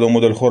بعضیا هر دو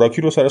مدل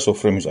خوراکی رو سر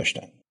سفره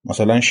میذاشتن.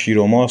 مثلا شیر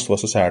و ماست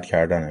واسه سرد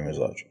کردن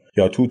مزاج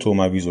یا توت و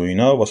مویز و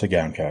اینا واسه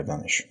گرم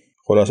کردنش.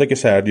 خلاصه که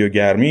سردی و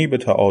گرمی به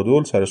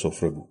تعادل سر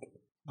سفره بود.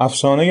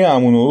 افسانه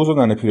عمو نوروز و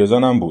ننه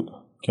پیرزن هم بود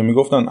که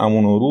میگفتن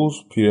عمو نوروز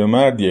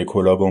پیرمردیه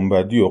کلاه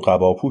گنبدی و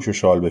قباپوش و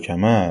شال به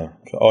کمر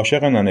که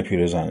عاشق ننه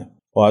پیرزنه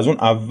و از اون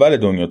اول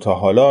دنیا تا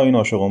حالا این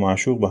عاشق و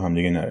معشوق به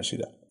همدیگه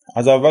نرسیدن.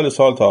 از اول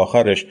سال تا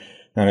آخرش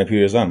ننه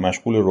پیرزن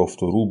مشغول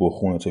رفت و روب و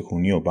خونه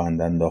تکونی و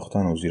بند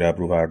انداختن و زیر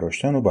ابرو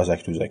برداشتن و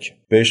بزک دوزک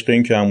به عشق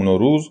این که عمو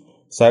نوروز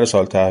سر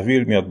سال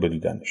تحویل میاد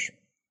بدیدنش.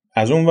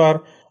 از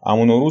اونور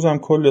عمو نوروز هم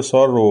کل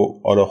سال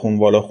رو آلاخون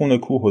والاخون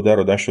کوه و در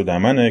و دشت و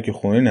دمنه که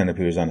خونه ننه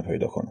پیرزن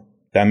پیدا کنه.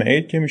 دم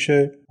عید که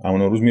میشه عمو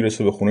نوروز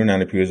میرسه به خونه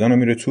ننه پیرزن و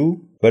میره تو،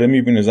 ولی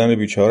میبینه زن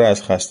بیچاره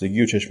از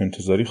خستگی و چشم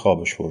انتظاری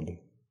خوابش برده.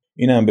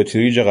 اینم به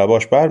تریج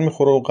قباش بر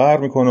میخوره و قهر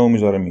میکنه و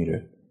میذاره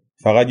میره.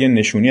 فقط یه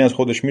نشونی از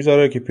خودش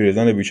میذاره که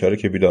پیرزن بیچاره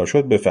که بیدار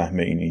شد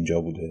بفهمه این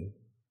اینجا بوده.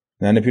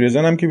 ننه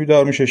پیرزن هم که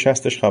بیدار میشه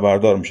شستش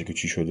خبردار میشه که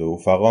چی شده و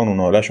فغان و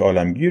نالش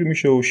عالمگیر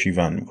میشه و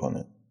شیون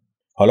میکنه.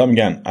 حالا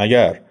میگن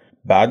اگر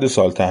بعد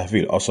سال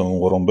تحویل آسمون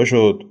قرنبه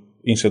شد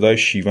این صدای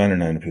شیون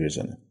ننه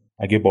پیرزنه.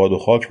 اگه باد و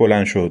خاک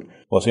بلند شد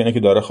واسه اینه که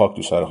داره خاک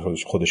تو سر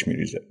خودش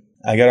میریزه.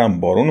 اگر هم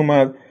بارون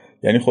اومد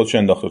یعنی خودش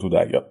انداخته تو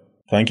دریا.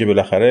 تا اینکه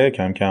بالاخره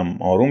کم کم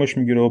آرومش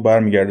میگیره و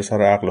برمیگرده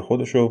سر عقل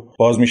خودش و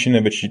باز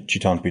میشینه به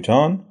چیتان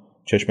پیتان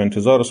چشم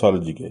انتظار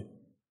سال دیگه.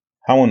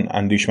 همون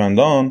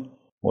اندیشمندان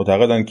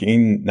معتقدن که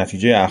این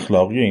نتیجه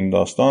اخلاقی این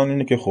داستان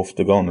اینه که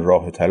خفتگان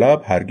راه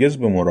طلب هرگز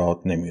به مراد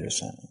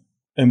نمیرسن.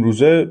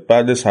 امروزه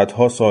بعد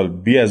صدها سال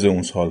بی از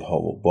اون سالها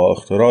و با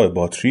اختراع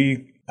باتری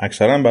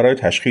اکثرا برای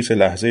تشخیص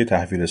لحظه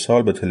تحویل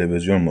سال به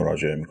تلویزیون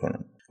مراجعه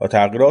میکنن و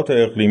تغییرات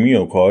اقلیمی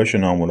و کاهش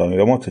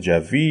ناملایمات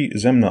جوی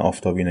ضمن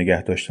آفتابی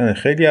نگه داشتن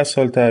خیلی از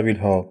سال تحویل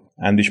ها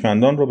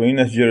اندیشمندان رو به این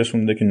نتیجه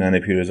رسونده که ننه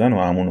پیرزن و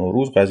عمو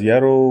نوروز قضیه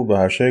رو به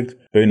هر شکل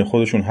بین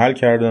خودشون حل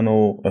کردن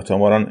و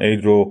احتمالاً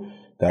عید رو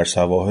در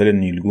سواحل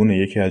نیلگون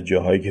یکی از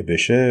جاهایی که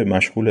بشه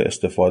مشغول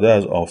استفاده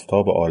از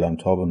آفتاب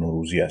عالمتاب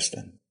نوروزی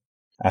هستن.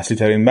 اصلی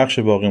ترین بخش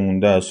باقی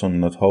مونده از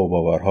سنت ها و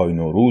باورهای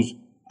نوروز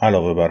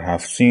علاوه بر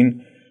 7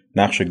 سین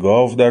نقش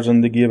گاو در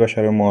زندگی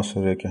بشر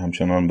معاصره که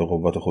همچنان به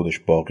قوت خودش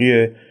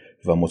باقیه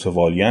و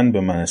متوالیاً به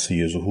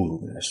منصه ظهور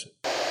میرسه.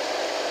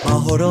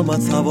 بهار آمد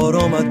سوار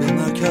آمد به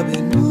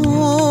مرکب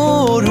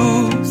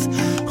نوروز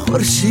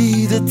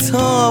خورشید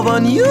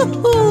تابان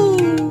یوهو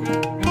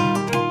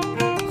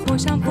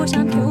خوشم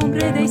که عمر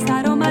دی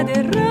سر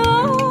آمده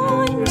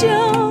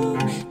رنجم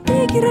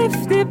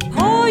بگرفته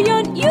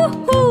پایان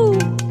یوهو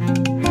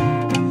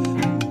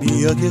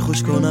بیا که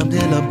خوش کنم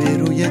دلم به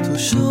روی تو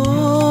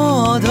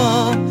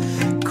شادم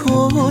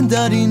کن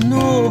در این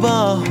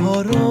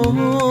نوبهارا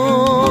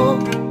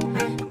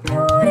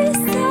دور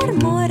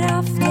سرما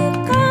رفته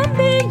غم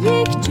به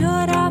یک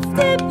جا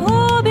رفته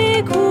پا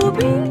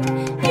بکوبی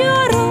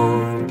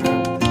یارو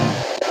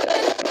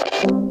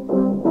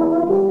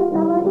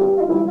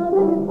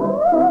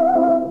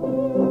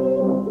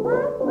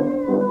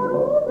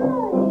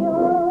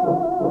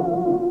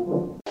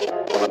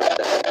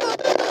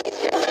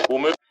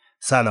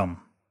سلام.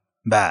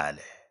 بله،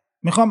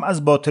 میخوام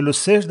از باطل و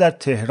سحر در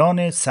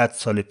تهران 100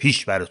 سال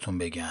پیش براتون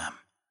بگم.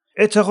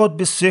 اعتقاد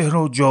به سحر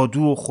و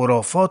جادو و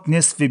خرافات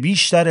نصف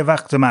بیشتر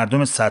وقت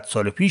مردم 100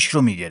 سال پیش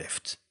رو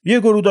میگرفت. یه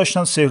گروه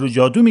داشتن سحر و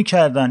جادو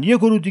میکردن، یه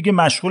گروه دیگه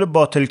مشغول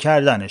باطل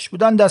کردنش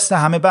بودن، دست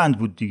همه بند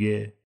بود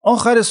دیگه.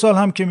 آخر سال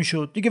هم که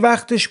میشد دیگه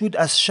وقتش بود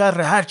از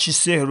شر هر چی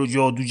سحر و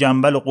جادو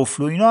جنبل و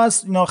قفل و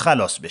اینا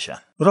خلاص بشن.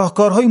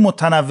 راهکارهای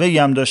متنوعی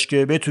هم داشت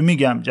که بهتون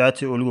میگم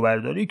جهت الگو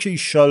برداری که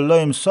ایشالله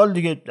امسال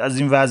دیگه از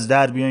این وضع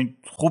در بیاین،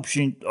 خوب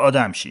شین،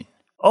 آدم شین.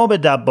 آب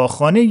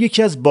دباخانه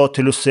یکی از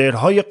باطل و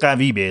سحرهای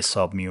قوی به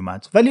حساب می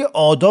اومد، ولی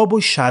آداب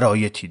و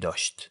شرایطی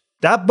داشت.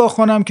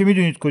 دباخانه هم که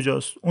میدونید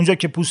کجاست، اونجا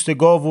که پوست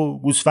گاو و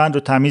گوسفند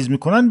رو تمیز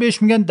میکنن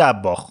بهش میگن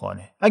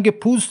دباخانه. اگه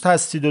پوست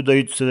هستید و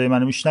دارید صدای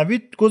منو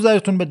میشنوید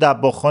گذرتون به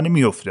دباخانه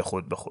میفته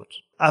خود به خود.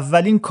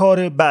 اولین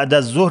کار بعد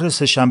از ظهر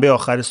سه‌شنبه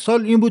آخر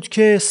سال این بود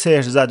که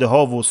سحرزده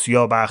ها و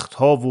سیاه‌بخت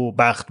ها و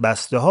بخت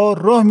بسته ها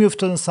راه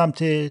میافتادن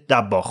سمت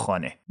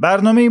دباخانه.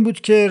 برنامه این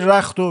بود که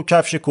رخت و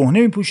کفش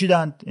کهنه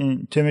میپوشیدند،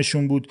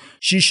 تمشون بود،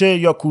 شیشه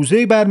یا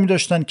کوزه‌ای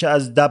برمی‌داشتن که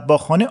از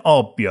دباخانه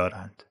آب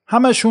بیارند.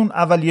 همشون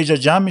اول یه جا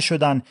جمع می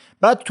شدن،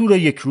 بعد تور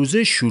یک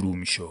روزه شروع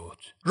می شد.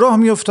 راه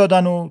می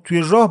افتادن و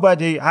توی راه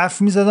باید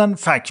حرف می زدن،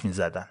 فک می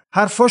زدن.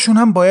 حرفاشون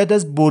هم باید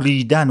از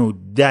بریدن و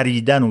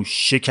دریدن و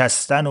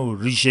شکستن و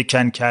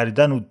ریشه‌کن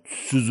کردن و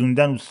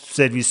سوزوندن و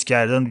سرویس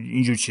کردن و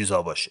اینجور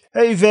چیزا باشه.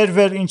 هی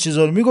ور این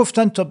چیزا رو می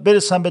گفتن تا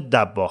برسن به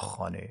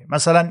دباخانه.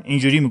 مثلا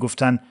اینجوری می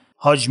گفتن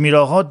حاج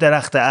میراغا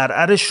درخت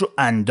عرعرش رو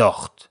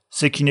انداخت.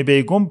 سکینه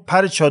بیگم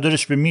پر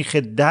چادرش به میخ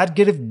در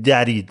گرفت،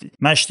 درید.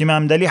 مشتی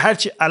ممدلی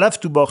هرچی علف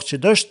تو باغچه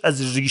داشت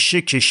از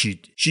ریشه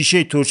کشید.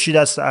 شیشه ترشی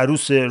دست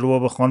عروس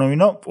رباب خانم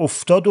اینا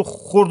افتاد و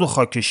خورد و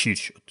خاکشیر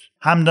شد.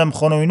 همدم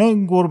خانم اینا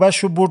این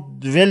گربه‌شو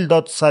برد ول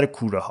داد سر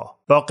کوره ها.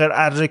 باقر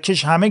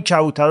ارکش همه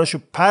کبوتراشو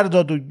پر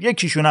داد و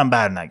یکیشون هم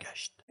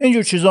برنگشت.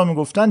 اینجور چیزا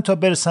میگفتن تا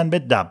برسن به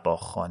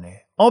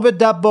دباغخانه. آب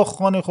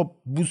دباغخانه خب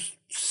بوس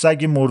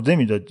سگ مرده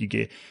میداد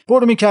دیگه.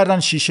 پر میکردن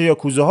شیشه یا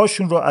کوزه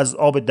هاشون رو از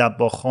آب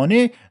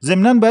دباغخانه.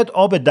 ضمناً باید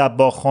آب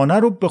دباغخانه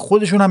رو به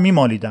خودشون هم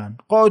میمالیدن.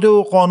 قاعده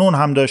و قانون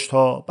هم داشت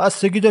ها.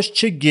 بستگی داشت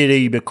چه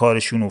گره‌ای به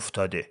کارشون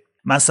افتاده.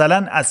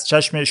 مثلا از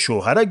چشم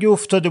شوهر اگه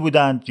افتاده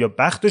بودند یا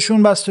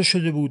بختشون بسته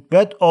شده بود،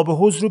 باید آب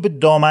حوض رو به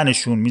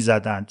دامنشون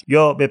میزدند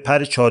یا به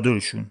پر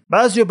چادرشون.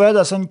 بعضیا باید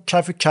اصلا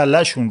کف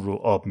کلهشون رو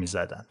آب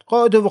میزدند.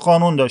 قاعده و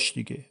قانون داشت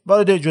دیگه.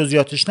 وارد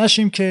جزئیاتش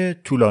نشیم که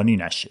طولانی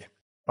نشه.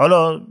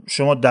 حالا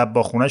شما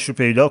دباغخونه‌ش رو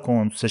پیدا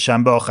کن، سه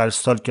شنبه آخر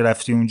سال که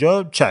رفتی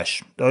اونجا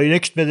چشم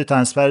دایرکت بده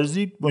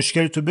تنسپرزی،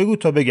 مشکلی تو بگو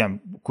تا بگم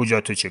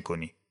کجا تو چه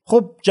کنی.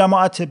 خب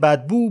جماعت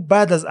بدبو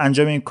بعد از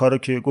انجام این کارا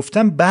که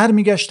گفتم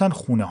برمیگشتن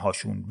خونه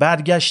هاشون.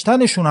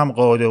 برگشتنشون هم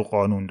قاعده و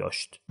قانون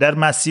داشت. در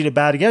مسیر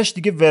برگشت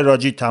دیگه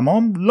وراجی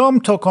تمام، لام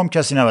تا کام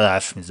کسی نباید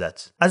حرف میزد.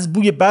 از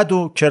بوی بد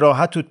و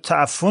کراهت و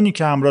تعفنی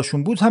که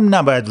همراهشون بود هم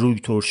نباید روی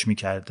ترش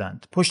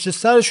میکردند. پشت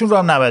سرشون رو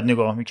هم نباید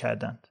نگاه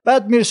میکردند.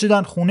 بعد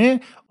میرسیدن خونه،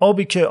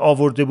 آبی که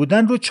آورده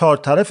بودن رو چهار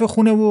طرف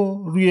خونه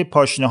و روی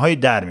پاشنه‌های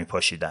در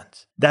میپاشیدند.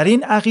 در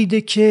این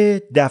عقیده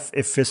که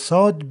دفع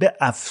فساد به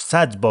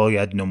افسد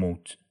باید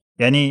نمود.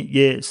 یعنی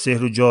یه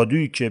سحر و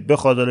جادویی که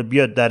بخواد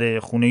بیاد در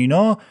خونه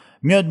اینا،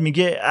 میاد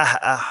میگه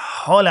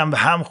حالم به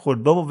هم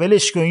خورد بابا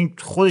ولش کن، این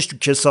خودش تو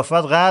کثافت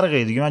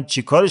غرقه دیگه، من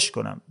چی کارش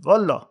کنم.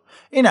 والا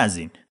این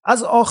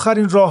از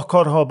آخرین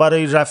راهکارها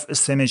برای رفع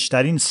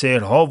سمجترین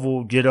سحرها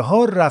و گره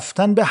ها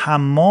رفتن به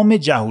حمام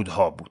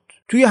جهودها بود.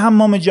 توی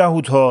حمام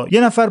جهودها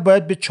یه نفر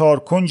باید به 4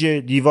 کنج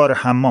دیوار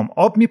حمام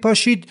آب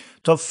میپاشید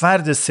تا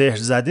فرد سحر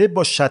زده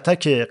با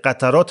شتک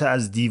قطرات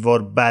از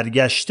دیوار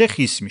برگشته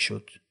خیس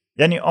میشد.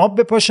 یعنی آب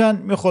بپاشن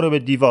میخوره به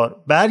دیوار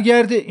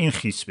برگرده این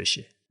خیس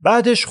بشه.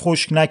 بعدش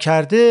خشک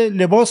نکرده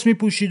لباس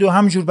میپوشید و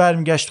همجور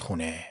برمیگشت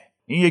خونه.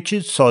 این یکی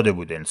ساده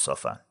بود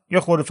انصافا. یه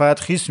خورده فقط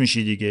خیس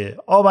میشی دیگه.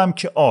 آبم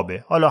که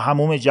آبه. حالا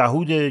حموم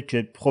جهوده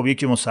که خب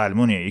یکی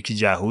مسلمونه، یکی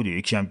جهوده،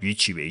 یکی هم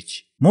بیچی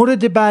بیچی.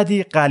 مورد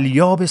بعدی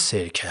قلیاب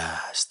سرکه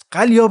است.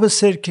 قلیاب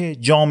سرکه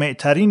جامع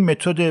ترین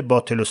متد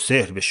باطل و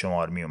سحر به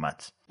شمار می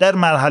اومد. در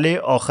مرحله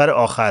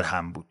آخر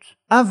هم بود.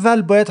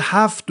 اول باید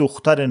 7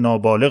 دختر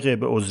نابالغ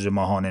به عذر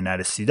ماهانه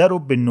نرسیده رو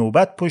به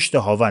نوبت پشت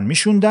هاون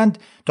میشوندند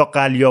تا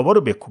قلیابا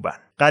رو بکوبن.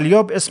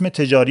 قلیاب اسم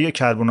تجاری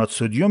کربنات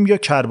سدیم یا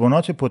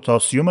کربنات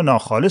پتاسیم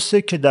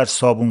ناخالصه که در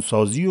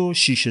صابونسازی و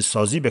شیشه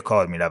سازی به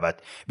کار می رود.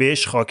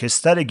 بهش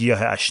خاکستر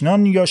گیاه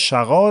اشنان یا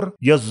شغار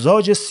یا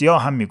زاج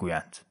سیاه هم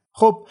میگویند.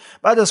 خب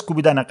بعد از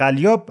کوبیدن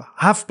قلیاب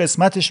 7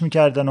 قسمتش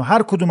میکردن و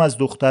هر کدوم از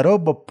دخترها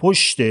با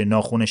پشت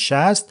ناخن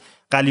شست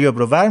قلیاب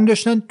رو ورم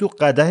داشتن تو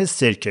قدح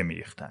سرکه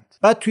میریختند.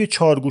 بعد توی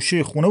 4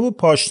 گوشه خونه و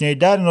پاشنه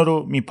در اینا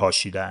رو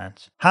میپاشیدند.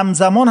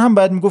 همزمان هم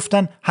بعد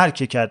میگفتن هر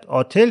کی کرد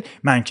عاطل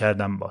من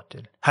کردم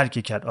باطل، هر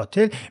کی کرد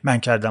عاطل من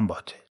کردم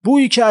باطل.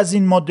 بویی که از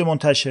این ماده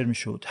منتشر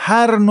میشد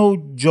هر نوع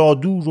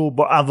جادو رو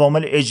با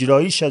عوامل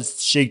اجراییش از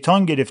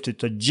شیطان گرفته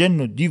تا جن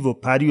و دیو و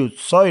پری و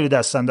سایر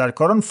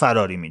دستاندرکاران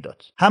فراری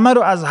میداد. همه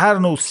رو از هر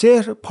نوع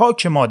سحر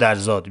پاک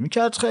مادرزاد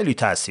میکرد. خیلی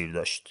تأثیر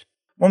داشت.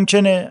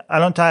 ممکنه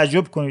الان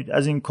تعجب کنید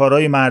از این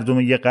کارهای مردم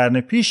یه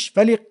قرن پیش،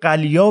 ولی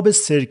قلیاب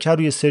سرکه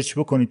رو یه سرچ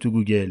بکنید تو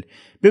گوگل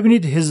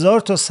ببینید 1000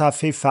 تا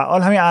صفحه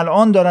فعال همین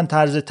الان دارن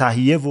طرز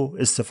تهیه و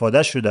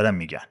استفادهش رو دارن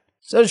میگن.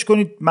 سرچ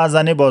کنید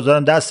مزنه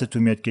بازارم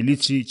دستتون میاد که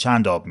لیتری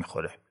چند آب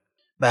میخوره.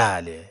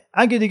 بله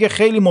اگه دیگه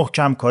خیلی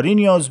محکم کاری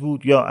نیاز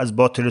بود یا از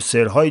باطل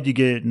سحرهای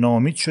دیگه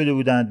ناامید شده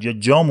بودند یا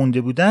جا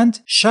مونده بودند،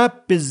 شب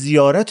به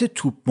زیارت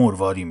توپ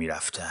مرواری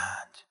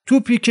میرفتند.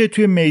 توپی که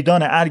توی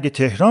میدان ارگ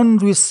تهران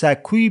روی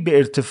سکویی به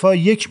ارتفاع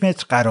 1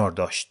 متر قرار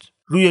داشت.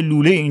 روی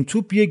لوله این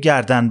توپ یه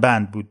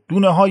گردنبند بود.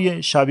 دونه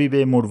های شبیه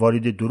به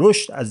مروارید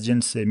درشت از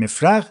جنس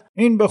مفرق.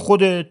 این به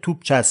خود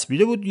توپ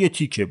چسبیده بود، یه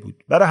تیکه بود.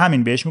 برای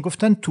همین بهش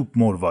میگفتن توپ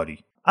مرواری.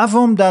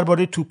 عوام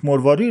درباره توپ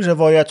مرواری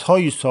روایت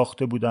هایی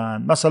ساخته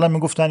بودن. مثلا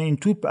میگفتن این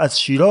توپ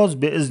از شیراز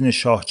به اذن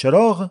شاه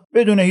چراغ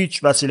بدون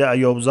هیچ وسیله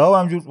ایابزا و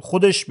همجور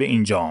خودش به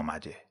اینجا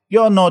آمده.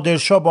 یا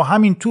نادرشاه با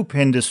همین توپ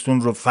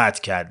هندستون رو فتح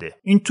کرده.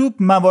 این توپ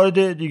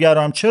موارد دیگر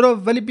هم چرا،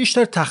 ولی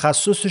بیشتر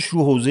تخصصش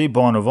رو حوزه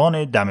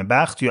بانوان دم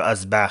بخت یا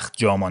از بخت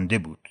جامانده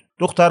بود.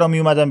 دخترها می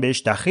اومدن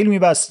بهش دخیل می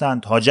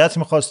بستند، حاجت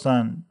می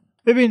خواستن.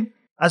 ببین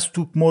از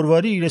توپ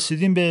مرواری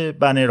رسیدیم به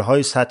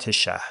بنرهای سطح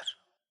شهر.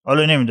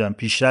 حالا نمیدونم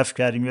پیشرفت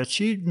کردیم یا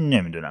چی،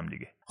 نمیدونم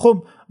دیگه.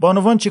 خب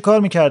بانوان چی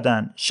کار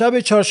میکردن؟ شب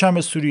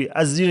چهارشنبه سوری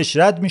از زیرش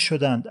رد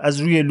میشدند،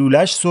 از روی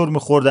لولش سر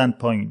میخوردند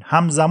پایین،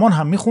 همزمان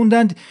هم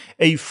میخوندند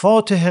ای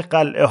فاتح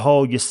قلعه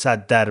های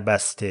 100 در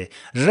بسته،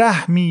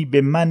 رحمی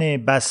به من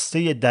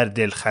بسته در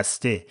دل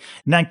خسته،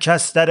 نه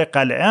کس در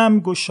قلعه ام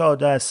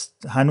گشاده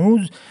است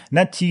هنوز،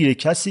 نه تیر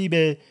کسی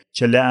به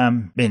چله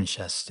ام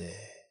بنشسته.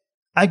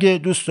 اگه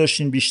دوست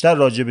داشتین بیشتر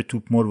راجع به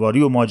توپ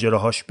مرواری و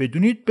ماجراهاش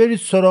بدونید، برید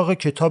سراغ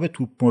کتاب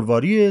توپ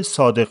مرواری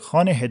صادق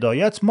خان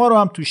هدایت. ما رو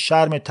هم تو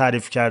شرم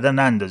تعریف کردن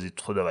نندازید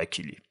خدا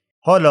وکیلی.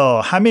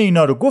 حالا همه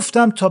اینا رو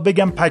گفتم تا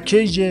بگم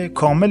پکیج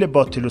کامل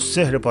باطل و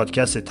سحر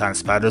پادکست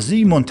طنز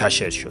پردازی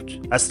منتشر شد.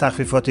 از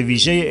تخفیفات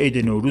ویژه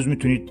عید نوروز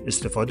میتونید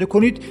استفاده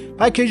کنید.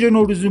 پکیج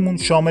نوروزیمون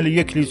شامل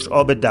 1 لیتر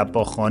آب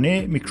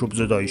دباغخانه میکروب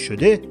زدایی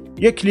شده،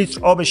 1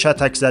 لیتر آب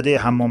شتک زده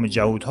حمام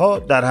جهودها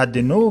در حد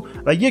نو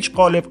و 1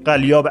 قالب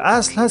قلیاب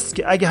اصل هست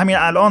که اگه همین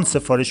الان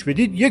سفارش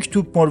بدید 1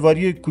 توپ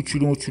مرواری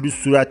کوچولو موچولو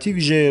صورتی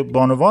ویژه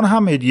بانوان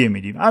هم هدیه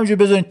میدیم. همینجوری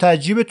بذارین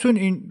تعجیبتون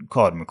این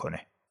کار میکنه.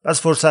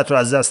 بس فرصت رو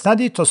از دست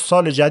ندید تا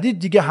سال جدید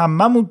دیگه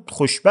هممون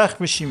خوشبخت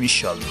بشیم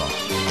انشالله.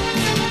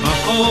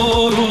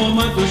 بهار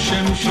اومد و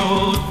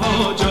شمشاد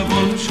ها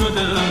جوان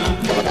شده،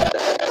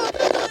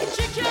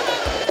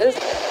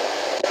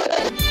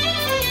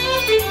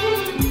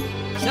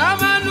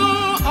 سمنو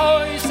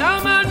آی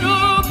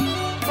سمنو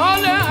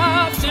مال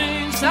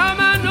افزین،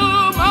 سمنو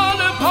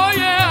مال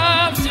پای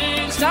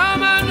افزین،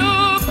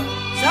 سمنو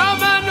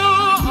سمنو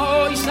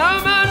آی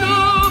سمنو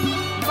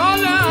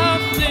مال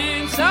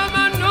افزین،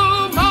 سمنو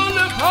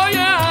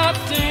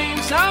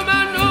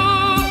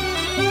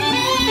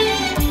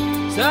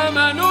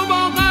سمنو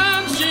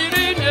واقعا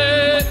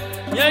شیرینه،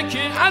 یکی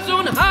از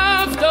اون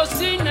 7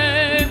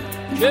 سینه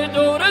که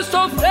دور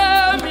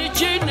سفره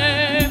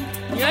میچینه،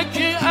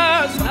 یکی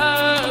از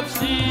 7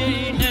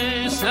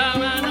 سینه.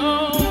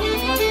 سمنو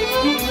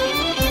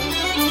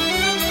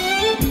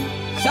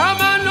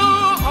سمنو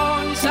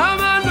آن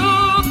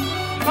سمنو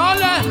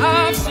مال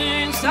 7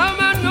 سین،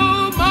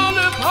 سمنو مال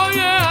پای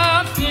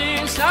 7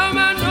 سین،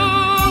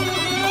 سمنو.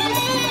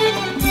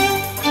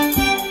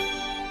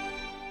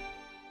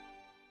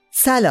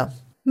 سلام،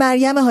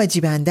 مریم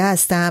حاجی بنده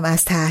هستم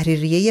از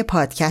تحریریه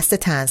پادکست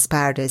طنز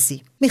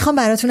پردازی. میخوام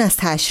براتون از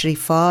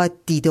تشریفات،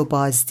 دید و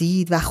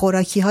بازدید و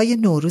خوراکی‌های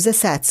نوروز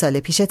 100 سال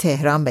پیش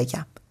تهران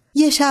بگم.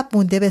 یه شب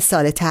مونده به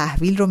سال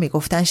تحویل رو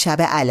میگفتن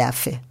شب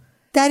علفه.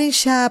 در این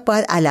شب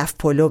باید علف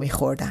پلو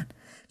میخوردن،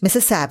 مثل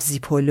سبزی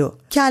پلو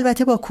که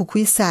البته با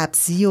کوکوی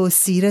سبزی و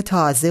سیر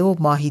تازه و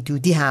ماهی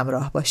دودی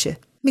همراه باشه.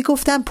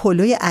 میگفتن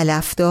پلوی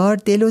علفدار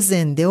دل و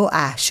زنده و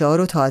احشا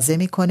رو تازه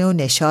میکنه و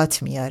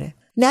نشاط میاره.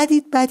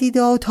 ندید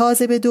بدیدا و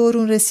تازه به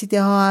دورون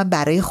رسیده ها هم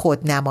برای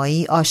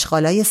خودنمایی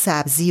آشغالای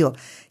سبزی و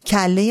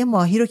کله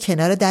ماهی رو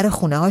کنار در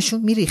خونه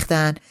هاشون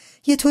میریختن،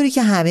 یه طوری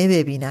که همه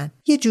ببینن.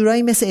 یه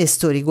جورایی مثل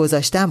استوری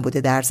گذاشتن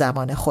بوده در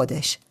زمان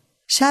خودش.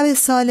 شب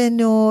سال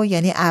نو،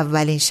 یعنی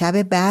اولین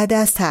شب بعد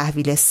از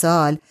تحویل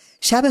سال،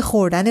 شب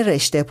خوردن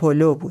رشته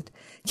پلو بود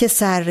که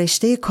سر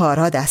رشته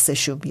کارها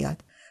دستشون بیاد.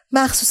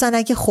 مخصوصا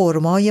اگه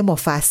خرمای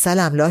مفصل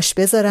هم لاش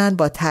بذارن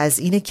با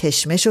تزیین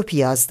کشمش و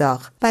پیاز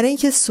داغ، برای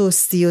اینکه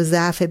سستی و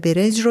ضعف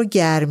برنج رو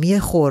گرمی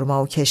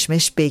خرما و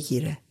کشمش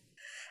بگیره.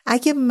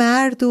 اگه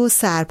مرد و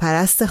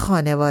سرپرست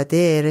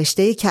خانواده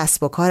رشته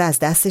کسب و کار از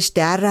دستش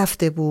در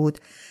رفته بود،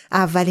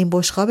 اولین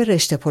بشقاب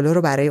رشته پلو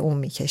رو برای اون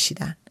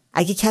میکشیدن.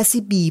 اگه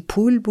کسی بی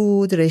پول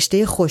بود،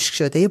 رشته خشک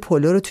شده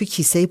پلو رو تو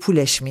کیسه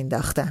پولش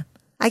مینداختن.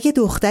 اگه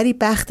دختری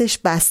بختش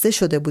بسته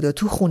شده بود و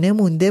تو خونه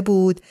مونده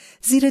بود،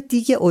 زیر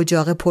دیگ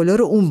اجاق پلو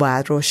رو اون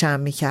باید روشن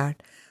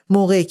میکرد.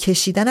 موقع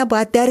کشیدن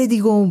باید در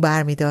دیگ اون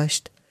برمی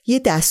داشت. یه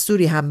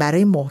دستوری هم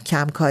برای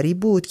محکم کاری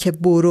بود که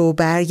برو و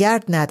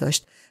برگرد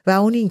نداشت و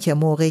اون این که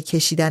موقع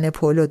کشیدن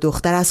پلو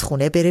دختر از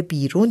خونه بره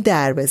بیرون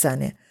در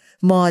بزنه.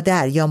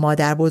 مادر یا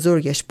مادر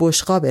بزرگش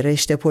بشقاب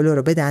رشته پلو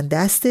رو بدن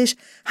دستش،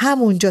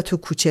 همونجا تو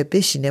کوچه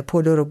بشینه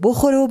پلو رو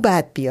بخوره و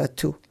بعد بیاد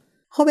تو.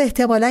 خب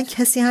احتمالاً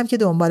کسی هم که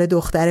دنبال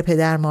دختر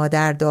پدر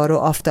مادر دار و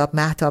آفتاب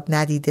مهتاب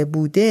ندیده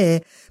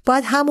بوده،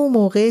 باید همون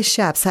موقع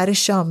شب سر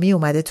شام می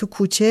اومده تو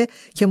کوچه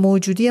که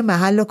موجودی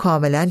محل رو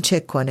کاملاً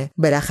چک کنه.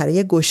 بالاخره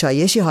یه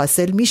گشایشی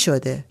حاصل می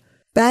شده.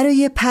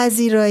 برای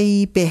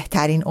پذیرایی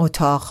بهترین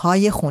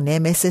اتاقهای خونه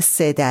مثل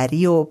 3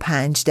 دری و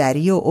 5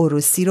 دری و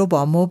عروسی رو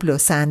با مبل و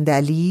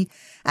صندلی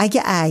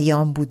اگه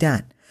اعیان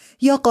بودن،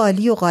 یا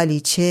قالی و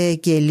قالیچه،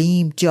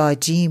 گلیم،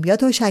 جاجیم یا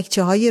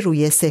تشکچه های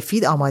روی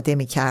سفید آماده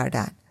می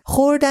کردن.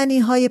 خوردنی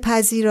های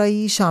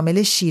پذیرایی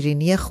شامل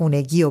شیرینی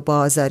خونگی و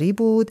بازاری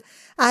بود،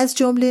 از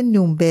جمله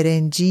نون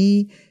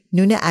برنجی،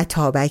 نون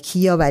عطابکی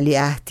یا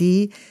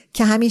ولیعهدی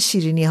که همین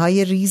شیرینی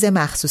های ریز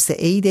مخصوص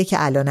عیده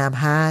که الانم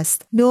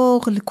هست،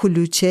 نقل،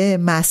 کلوچه،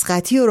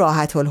 مسقطی و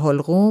راحت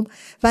الحلقوم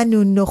و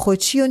نون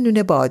نخودچی و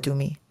نون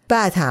بادومی.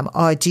 بعد هم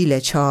آجیل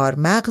 4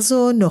 مغز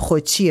و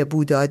نخودچی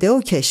بوداده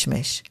و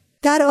کشمش.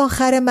 در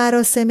آخر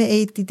مراسم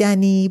عید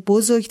دیدنی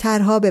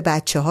بزرگترها به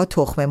بچه‌ها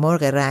تخم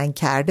مرغ رنگ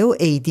کرده و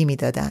عیدی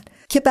میدادن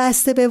که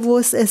بسته به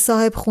وسع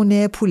صاحب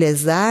خونه پول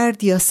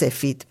زرد یا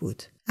سفید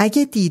بود.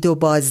 اگه دید و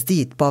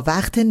بازدید با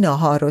وقت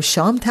ناهار و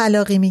شام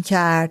تلاقی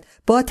میکرد،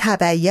 با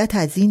تبعیت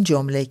از این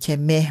جمله که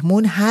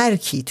مهمون هر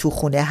کی تو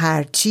خونه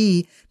هر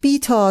چی، بی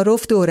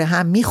تعارف دور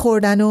هم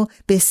میخوردن و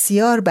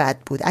بسیار بد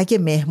بود اگه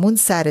مهمون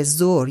سر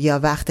ظهر یا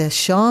وقت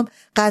شام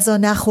غذا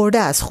نخورده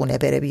از خونه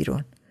بره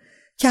بیرون،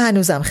 که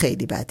هنوزم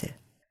خیلی بده.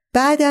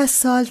 بعد از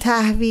سال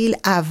تحویل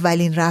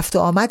اولین رفت و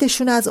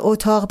آمدشون از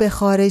اتاق به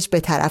خارج به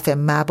طرف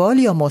مبال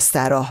یا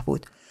مستراح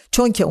بود،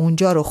 چون که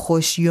اونجا رو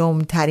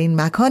خوشیوم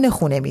ترین مکان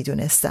خونه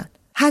میدونستن.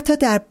 حتی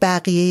در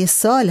بقیه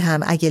سال هم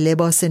اگه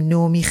لباس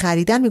نو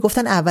میخریدن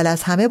میگفتن اول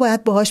از همه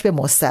باید باهاش به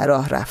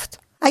مستراح رفت.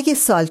 اگه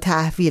سال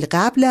تحویل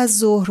قبل از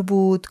ظهر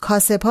بود،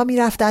 کاسب‌ها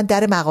میرفتن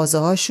در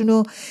مغازه‌هاشون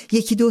و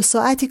 1-2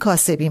 ساعتی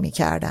کاسبی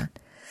میکردن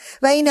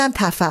و اینم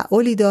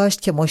تفعالی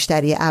داشت که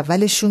مشتری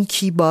اولشون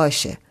کی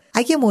باشه.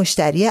 اگه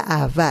مشتری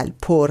اول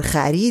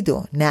پرخرید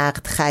و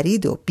نقد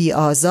خرید و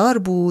بی‌آزار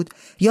بود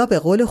یا به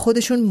قول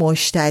خودشون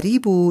مشتری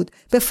بود،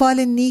 به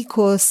فال نیک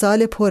و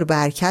سال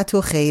پربرکت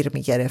و خیر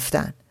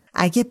میگرفتن.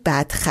 اگه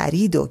بد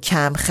خرید و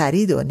کم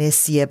خرید و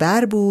نسیه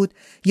بر بود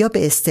یا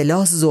به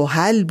اصطلاح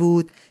زحل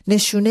بود،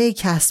 نشونه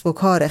کسب و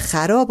کار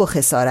خراب و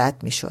خسارت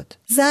میشد.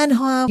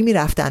 زنها هم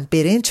میرفتن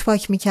برنج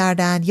پاک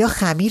میکردن یا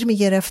خمیر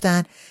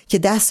میگرفتن که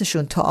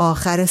دستشون تا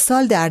آخر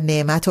سال در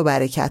نعمت و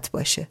برکت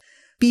باشه.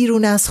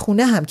 بیرون از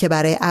خونه هم که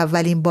برای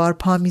اولین بار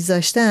پا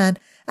میذاشتن،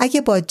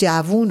 اگه با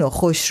جوون و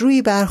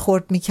خوشرویی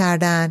برخورد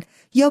میکردن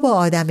یا با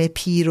آدم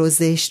پیر و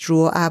زشت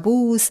رو و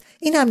عبوس،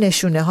 این هم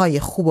نشونه های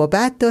خوب و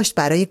بد داشت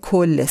برای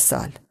کل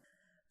سال.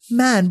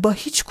 من با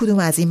هیچ کدوم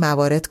از این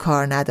موارد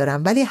کار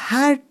ندارم، ولی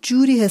هر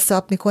جوری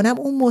حساب میکنم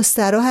اون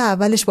مستراح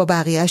اولش با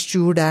بقیهش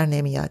جور در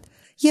نمیاد.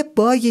 یه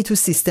باگی تو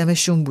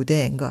سیستمشون بوده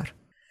انگار.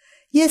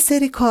 یه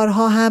سری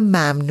کارها هم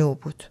ممنوع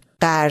بود.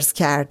 قرض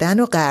کردن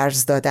و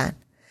قرض دادن.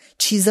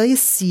 چیزای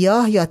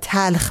سیاه یا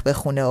تلخ به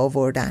خونه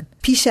آوردن.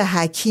 پیش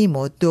حکیم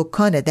و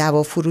دکان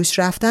دوافروش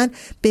رفتن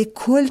به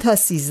کل تا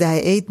 13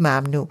 عید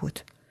ممنوع بود.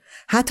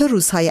 حتی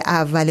روزهای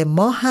اول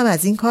ماه هم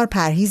از این کار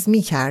پرهیز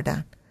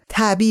می‌کردن.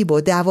 طبیب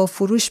و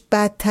دوافروش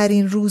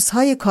بدترین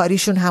روزهای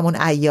کاریشون همون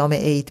ایام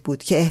عید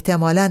بود که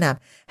احتمالاً هم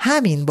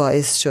همین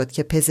باعث شد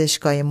که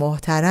پزشکای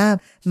محترم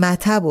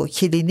مطب و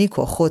کلینیک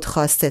و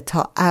خودخواسته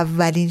تا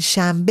اولین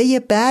شنبه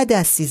بعد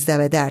از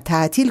 13 در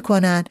تعطیل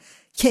کنن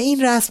که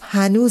این رسم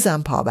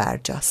هنوزم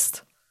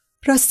پابرجاست.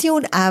 راستی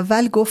اون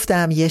اول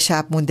گفتم یه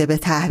شب مونده به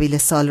تحویل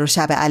سال رو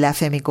شب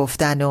علفه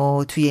میگفتن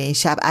و توی این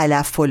شب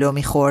علف پلو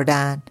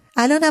میخوردن.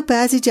 الان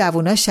بعضی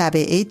جوونا شب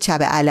عید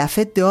شب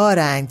علفه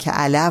دارن که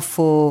علف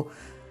و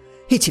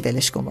هیچی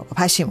ولش کن بابا،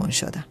 پشیمون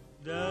شدن.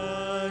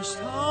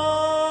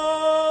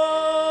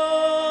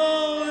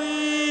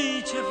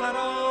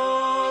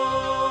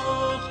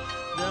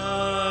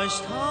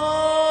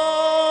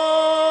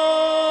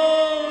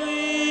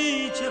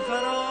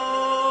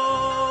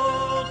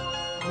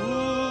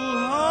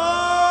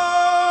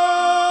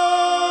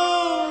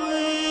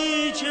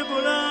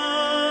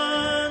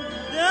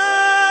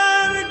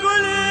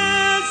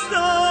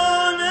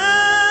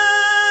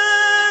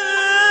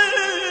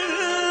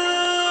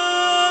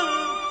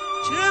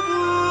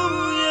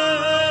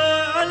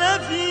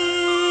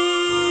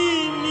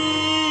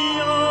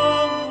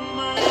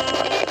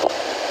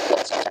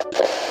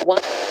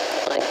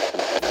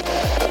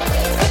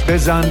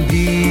 بزن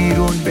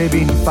بیرون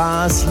ببین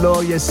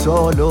فصلای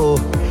سالو،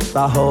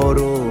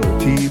 بهار و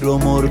تیر و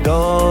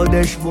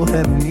مردادش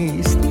مهم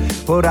نیست،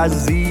 پر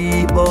از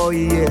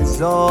زیبایی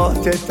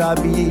ذات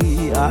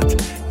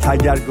طبیعت،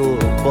 تگرگ و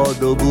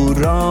باد و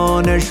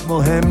بورانش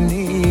مهم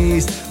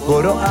نیست.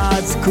 برو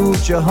از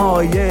کوچه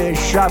های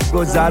شب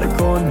گذر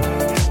کن،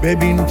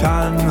 ببین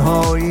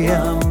تنهایی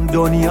هم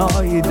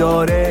دنیایی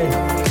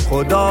داره،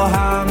 خدا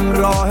هم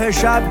راه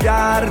شب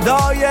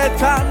گردای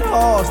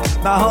تنهاست،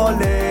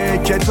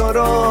 محاله که تو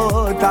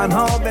رو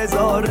تنها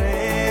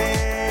بذاره.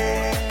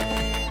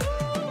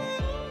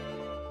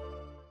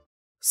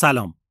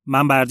 سلام،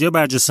 من بردیا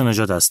برجسته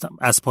نژاد هستم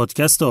از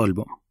پادکست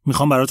آلبوم.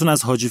 میخوام براتون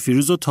از حاجی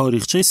فیروز و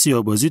تاریخچه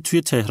سیاه‌بازی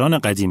توی تهران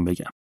قدیم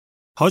بگم.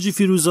 حاجی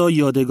فیروزا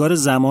یادگار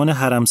زمان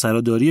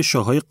حرمسراداری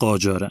شاه‌های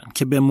قاجارن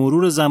که به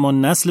مرور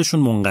زمان نسلشون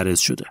منقرض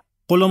شده.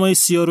 غلامای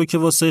سیاه رو که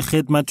واسه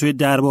خدمت توی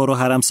دربار و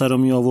حرمسرا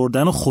می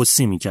آوردن و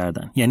خصی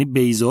می‌کردن، یعنی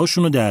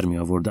بیضه‌هاشون رو در می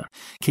آوردن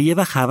که یه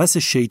وقت هوس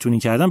شیطونی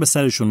کردن به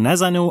سرشون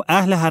نزنه و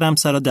اهل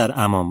حرمسرا در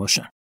امان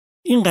باشن.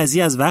 این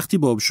قضیه از وقتی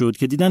باب شد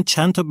که دیدن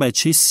چند تا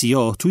بچه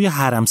سیاه توی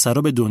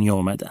حرمسرا به دنیا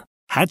اومدن.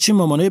 هرچی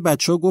مامانای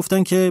بچه‌ها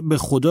گفتن که به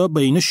خدا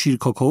به اینا شیر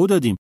کاکائو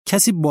دادیم،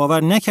 کسی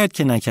باور نکرد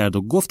که نکرد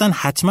و گفتن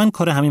حتما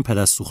کار همین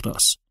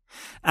پدرسوختاست.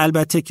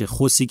 البته که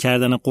خصی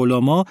کردن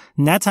غلاما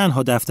نه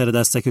تنها دفتر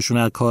دستکشون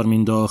از کار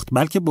مینداخت،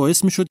 بلکه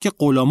باعث میشد که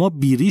غلاما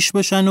بیریش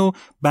بشن و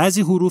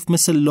بعضی حروف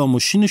مثل لام و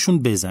شینشون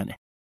بزنه.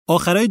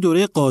 آخرای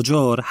دوره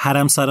قاجار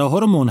حرمسراها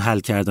رو منحل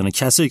کردن و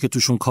کسایی که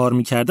توشون کار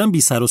میکردن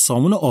بی سر و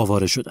سامون و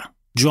آواره شدن.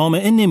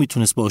 جامعه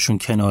نمیتونست باشون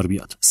کنار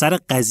بیاد. سر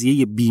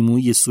قضیه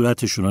بیمویی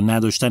صورتشون و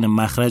نداشتن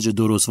مخرج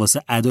درست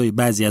واسه ادای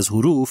بعضی از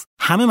حروف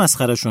همه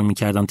مسخرهشون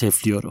میکردن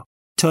طفلیا رو،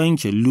 تا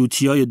اینکه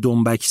لوتیای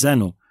دنبک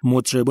زن و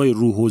مطربای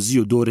روحوزی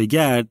و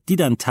دورگرد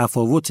دیدن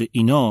تفاوت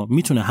اینا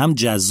میتونه هم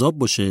جذاب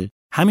باشه،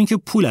 همین که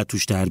پول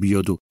توش در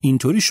بیاد و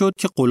اینطوری شد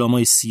که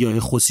غلامای سیاه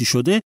خصی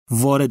شده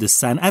وارد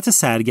صنعت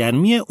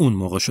سرگرمی اون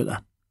موقع شدن.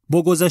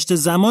 با گذشت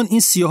زمان این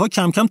سیاها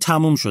کم کم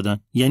تموم شدن،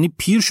 یعنی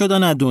پیر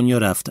شدن از دنیا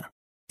رفتن.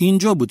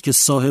 اینجا بود که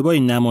صاحبای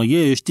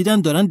نمایش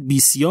دیدن دارن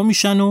بیسیا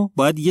میشن و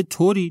باید یه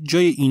طوری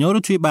جای اینا رو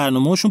توی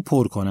برنامه‌شون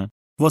پر کنن.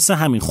 واسه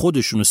همین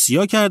خودشونو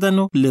سیاه کردن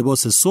و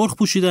لباس سرخ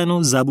پوشیدن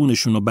و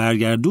زبونشونو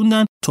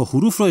برگردوندن تا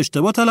حروف رو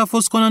اشتباه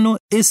تلفظ کنن و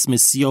اسم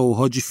سیاه و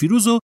حاجی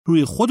فیروز رو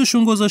روی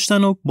خودشون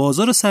گذاشتن و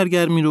بازار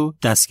سرگرمی رو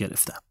دست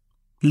گرفتن.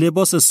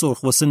 لباس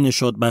سرخ واسه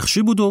نشاط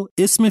بخشی بود و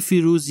اسم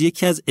فیروز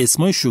یکی از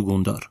اسمای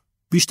شگوندار.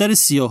 بیشتر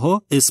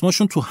سیاها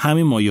اسماشون تو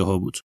همین مایه ها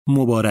بود: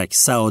 مبارک،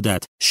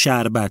 سعادت،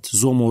 شربت،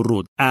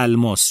 زمرد،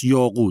 الماس،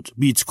 یاقوت،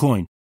 بیت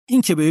کوین.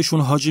 این که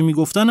بهشون حاجی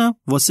میگفتنم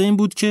واسه این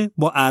بود که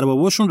با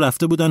ارباباشون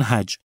رفته بودن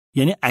حج،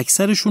 یعنی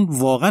اکثرشون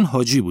واقعا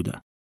حاجی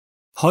بودن.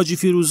 حاجی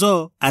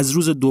فیروزا از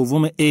روز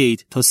دوم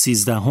عید تا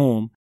 13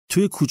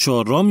 توی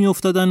کوچه راه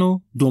میافتادن و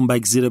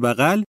دنبک زیر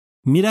بغل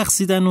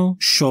میرقصیدن و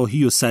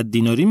شاهی و 100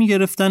 دیناری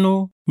میگرفتن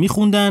و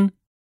میخوندن: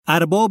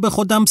 ارباب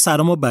خودم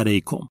سرما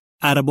بریکم،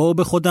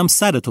 ارباب خودم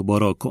سرتو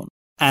بارا کن،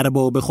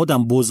 ارباب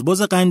خودم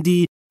بزبز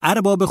قندی،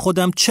 ارباب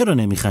خودم چرا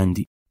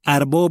نمیخندی،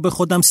 ارباب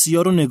خودم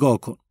سیا رو نگاه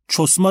کن،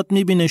 چسمات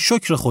میبینه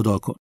شکر خدا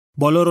کن،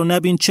 بالا رو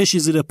نبین چشی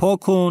زیر پا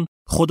کن،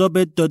 خدا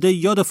بهت داده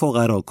یاد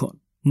فقرا کن،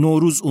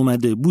 نوروز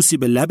اومده بوسی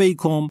به لبی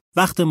کن،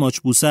 وقت ماچ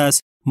بوسه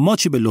است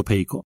ماچی به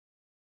لپی کن.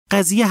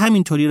 قضیه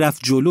همینطوری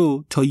رفت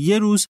جلو تا یه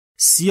روز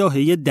سیاه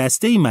یه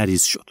دسته‌ای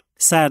مریض شد.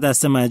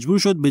 سردسته مجبور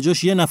شد به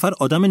جاش یه نفر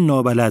آدم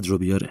نابلد رو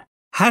بیاره.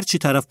 هر چی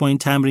طرف با این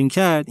تمرین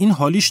کرد این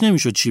حالیش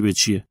نمیشد چی به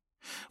چیه.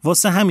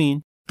 واسه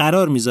همین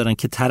قرار میذارن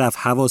که طرف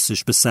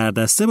حواسش به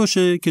سردسته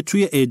باشه که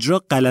توی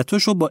اجرا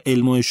غلطاشو با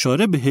علم و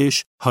اشاره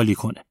بهش حالی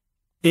کنه.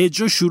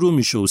 اجرا شروع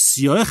میشه و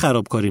سیاه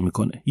خرابکاری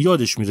میکنه،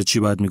 یادش میره چی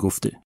باید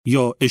میگفته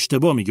یا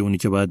اشتباه میگه اونی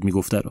که باید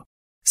میگفته رو.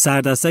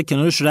 سردسته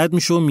کنارش رد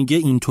میشه و میگه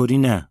اینطوری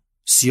نه.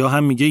 سیاه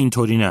هم میگه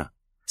اینطوری نه.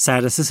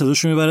 سردسته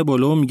صداشو میبره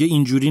بالا و میگه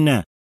اینجوری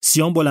نه.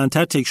 سیاه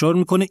بلندتر تکرار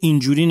میکنه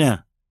اینجوری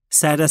نه.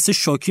 سردسته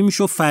شاکی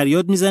میشه و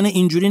فریاد میزنه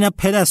اینجوری نه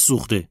پدر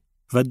سوخته.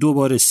 و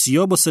دوباره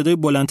سیاه با صدای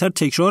بلندتر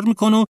تکرار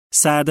میکنه و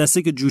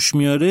سردسته که جوش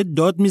میاره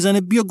داد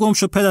میزنه بیا گم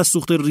شو پدر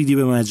سوخته ریدی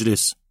به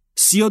مجلس.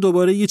 سیاه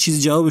دوباره یه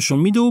چیزی جوابشو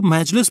میده و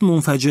مجلس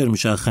منفجر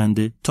میشه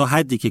خنده تا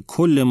حدی که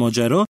کل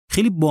ماجرا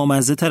خیلی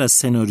بامزه تر از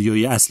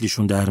سناریوی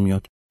اصلیشون در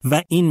میاد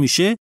و این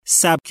میشه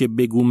سبک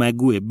بگو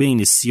مگو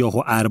بین سیاه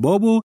و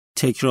ارباب و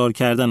تکرار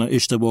کردن و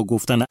اشتباه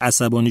گفتن و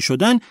عصبانی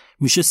شدن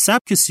میشه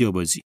سبک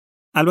سیاه‌بازی.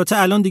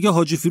 البته الان دیگه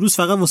حاجی فیروز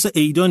فقط واسه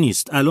عیدا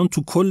نیست، الان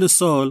تو کل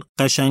سال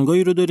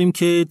قشنگایی رو داریم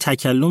که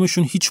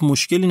تکلمشون هیچ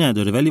مشکلی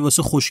نداره ولی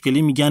واسه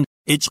خوشگلی میگن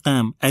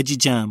عجقم،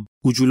 عجیجم،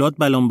 گجولات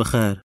بلان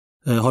بخیر.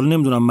 حالا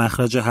نمیدونم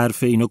مخرج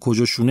حرف اینا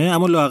کجاشونه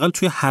اما لااقل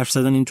توی حرف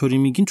زدن اینطوری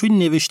میگین، توی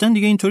نوشتن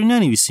دیگه اینطوری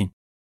ننویسین.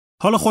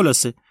 حالا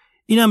خلاصه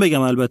اینم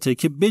بگم البته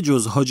که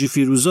بجز حاجی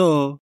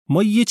فیروزا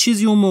ما یه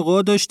چیزی اون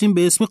موقع داشتیم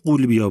به اسم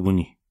غول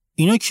بیابونی.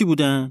 اینا کی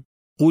بودن؟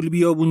 غول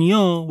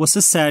بیابونیا واسه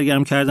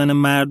سرگرم کردن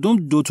مردم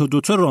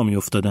دوتا راه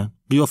میافتادن.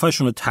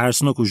 قیافه‌شون رو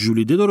ترسناک و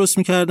ژولیده درست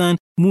میکردن،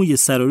 موی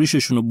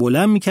سراریششون رو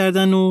بلند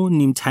میکردن و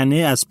نیم تنه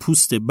از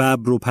پوست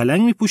ببر و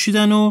پلنگ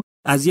میپوشیدن و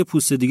از یه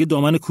پوست دیگه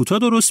دامن کوتاه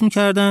درست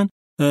میکردن،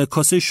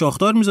 کاسه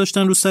شاخدار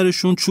میذاشتن رو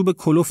سرشون، چوب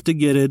کلفت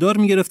گرهدار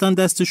میگرفتن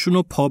دستشون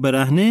و پا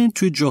برهنه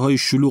توی جاهای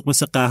شلوغ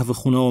مثل قهوه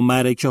خونه و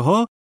معرکه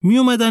ها می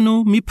اومدن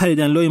و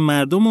میپریدن لای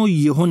مردم و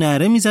یهو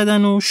نعره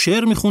میزدن و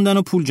شعر میخوندن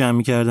و پول جمع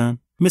میکردن.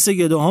 مثل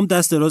گداهام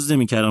دست دراز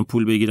نمیکردن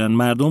پول بگیرن،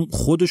 مردم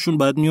خودشون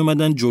باید می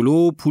اومدن جلو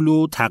و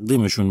پولو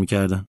تقدیمشون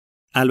میکردن.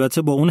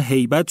 البته با اون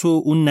هیبت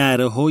و اون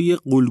نعره های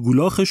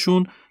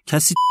قلگولاخشون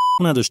کسی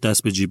نداشت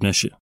دست به جیب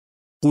نشه.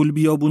 غول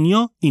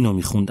بیابونیا اینو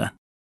میخوندن: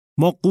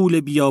 ما غول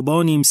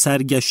بیابانیم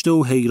سرگشته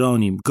و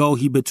حیرانیم،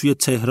 گاهی به توی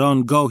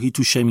تهران گاهی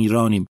تو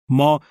شمیرانیم،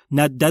 ما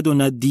نه دد و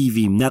نه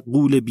دیویم نه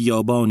غول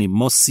بیابانیم،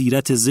 ما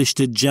سیرت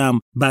زشت جم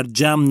بر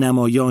جم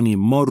نمایانیم،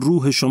 ما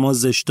روح شما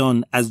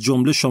زشتان از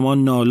جمله شما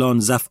نالان،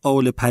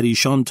 زفعال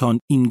پریشانتان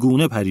این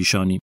گونه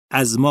پریشانیم،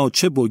 از ما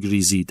چه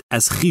بگریزید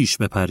از خیش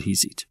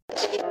بپرهیزید.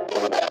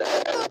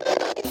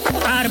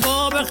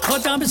 ارباب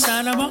خودم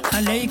سلام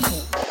علیکم.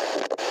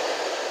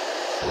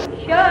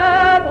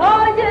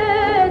 شب‌های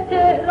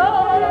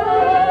تهران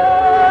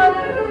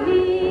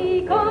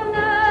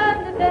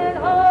می‌کنند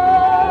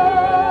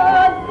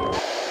پنهان،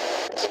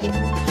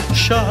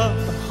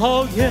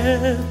 شب‌های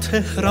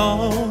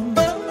تهران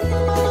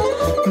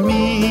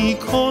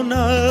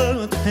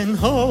می‌کند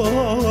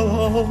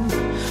پنهان،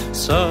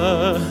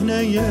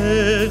 صحنه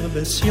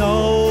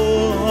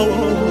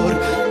بسیار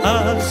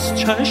از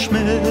چشم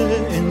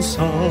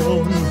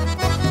انسان،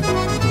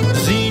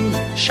 زین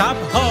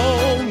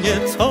شب‌های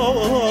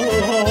تار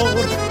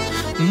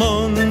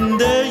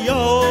مانده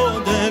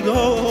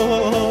یادگار،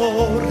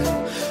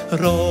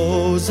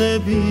 راز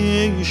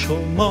بی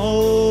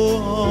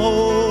شمار،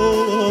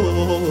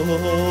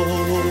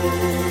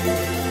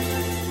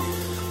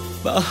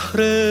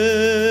 بحر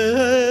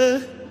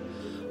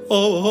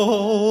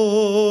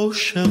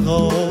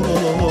عاشقان.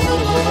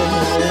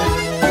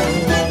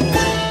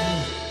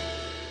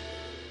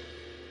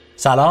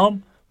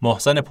 سلام،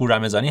 محسن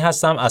پوررمضانی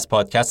هستم از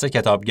پادکست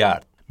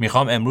کتابگرد.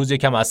 میخوام امروز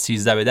یکم از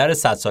 13 به در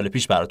 100 سال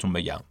پیش براتون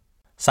بگم.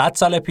 100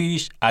 سال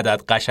پیش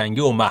عدد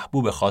قشنگی و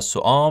محبوب خاص و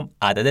عام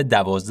عدد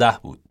 12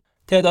 بود.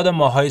 تعداد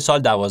ماه‌های سال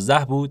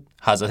 12 بود.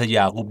 حضرت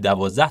یعقوب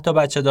 12 تا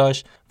بچه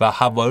داشت و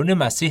حواریون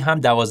مسیح هم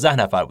 12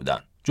 نفر بودن.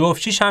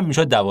 جفتیش هم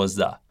میشد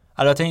 12.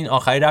 البته این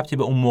آخری ربطی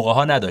به اون موقع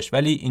ها نداشت،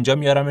 ولی اینجا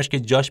میارمش که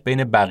جاش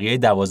بین بقیه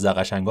 12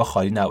 قشنگا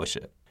خالی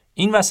نباشه.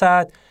 این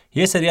وسط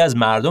یه سری از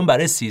مردم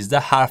برای 13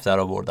 حرف در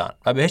آوردن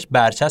و بهش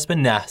برچسب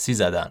نحسی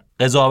زدن،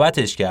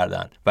 قضاوتش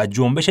کردن و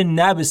جنبش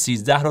نب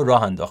 13 رو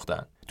راه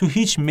انداختن. تو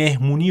هیچ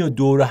مهمونی و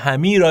دور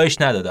همی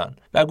راهش ندادن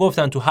و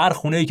گفتن تو هر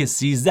خونه‌ای که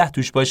 13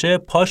 توش باشه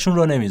پاشون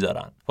رو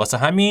نمیذارن. واسه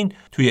همین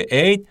توی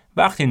عید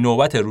وقتی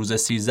نوبت روز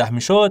 13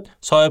 میشد،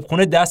 صاحب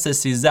خونه دست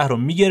 13 رو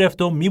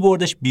میگرفت و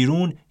میبردش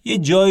بیرون، یه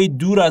جایی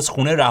دور از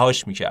خونه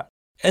رهاش میکرد.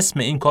 اسم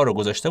این کار رو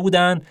گذاشته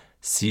بودن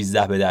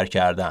 13 به در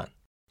کردن.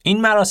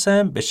 این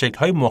مراسم به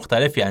شکل‌های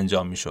مختلفی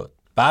انجام میشد.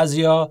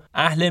 بعضیا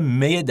اهل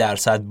می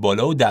درصد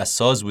بالا و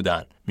دستساز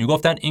بودن.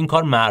 میگفتن این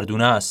کار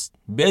مردونه است.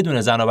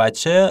 بدون زن و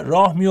بچه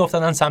راه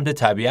میافتادن سمت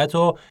طبیعت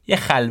و یه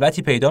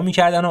خلوتی پیدا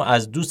میکردن و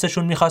از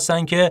دوستشون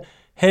میخواستن که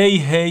هی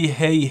هی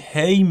هی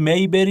هی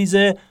می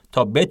بریزه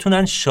تا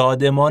بتونن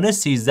شادمانه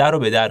 13 رو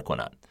به در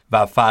کنن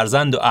و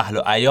فرزند و اهل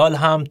و عیال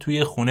هم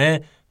توی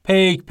خونه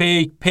پیک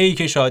پیک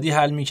پیک شادی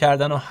حل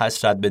میکردن و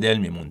حسرت به دل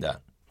میموندن.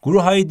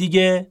 گروه های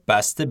دیگه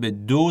بسته به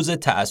دوز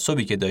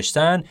تعصبی که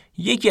داشتن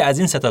یکی از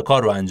این 3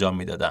 کار رو انجام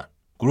میدادن.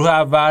 گروه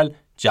اول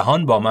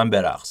جهان با من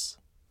برقص.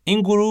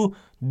 این گروه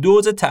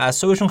دوز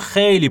تعصبشون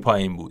خیلی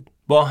پایین بود.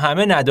 با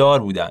همه ندار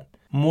بودن.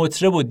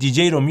 مطرب و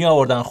دیجی رو می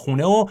آوردن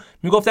خونه و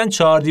میگفتن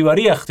 4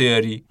 دیواری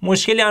اختیاری.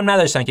 مشکلی هم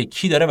نداشتن که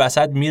کی داره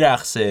وسط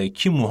میرقصه،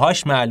 کی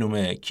موهاش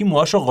معلومه، کی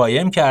موهاشو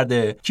قایم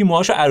کرده، کی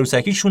موهاشو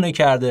عروسکی شونه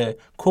کرده.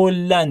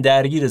 کلا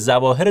درگیر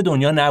ظواهر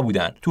دنیا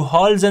نبودن. تو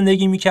حال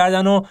زندگی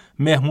میکردن و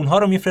مهمونها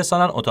رو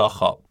میفرستادن اتاق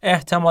خواب.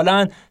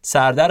 احتمالاً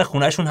سردر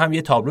خونهشون هم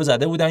یه تابلو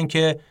زده بودن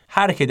که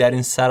هر که در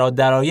این سرا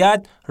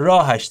درآید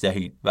راهش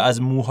دهید و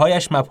از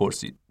موهایش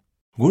مپرسید.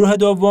 گروه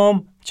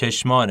دوم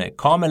چشمان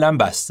کاملا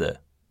بسته.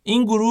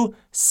 این گروه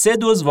 3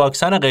 دوز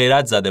واکسن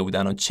غیرت زده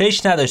بودن و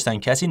چش نداشتن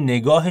کسی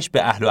نگاهش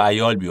به اهل و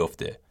عیال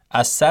بیفته.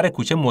 از سر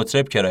کوچه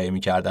مطرب کرایه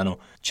می‌کردن و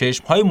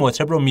چشم‌های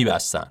مطرب رو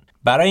می‌بستن.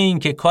 برای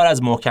اینکه کار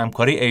از محکم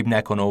کاری عیب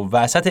نکنه و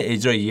وسط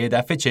اجرای یه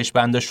دفعه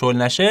چشم‌بند شل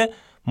نشه،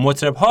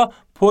 مطرب‌ها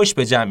پشت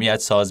به جمعیت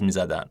ساز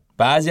می‌زدن.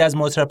 بعضی از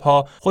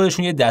مطرب‌ها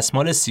خودشون یه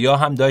دستمال سیاه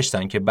هم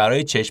داشتن که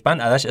برای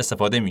چشم‌بند ازش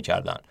استفاده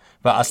می‌کردن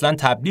و اصلاً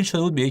تبدیل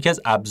شده بود به یکی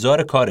از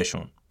ابزار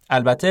کارشون.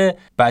 البته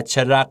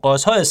بچه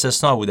رقاص‌ها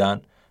استثنا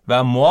بودن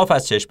و معاف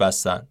از چشم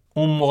بستن.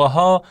 اون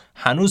موقع‌ها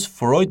هنوز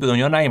فروید به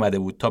دنیا نیامده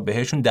بود تا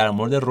بهشون در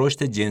مورد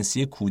رشد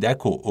جنسی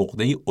کودک و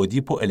عقده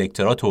اودیپ و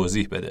الکترا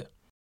توضیح بده.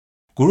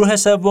 گروه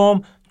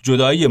سوم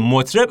جدایی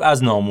مطرب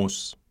از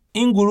ناموس.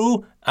 این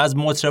گروه از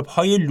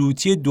مطرب‌های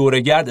لوتی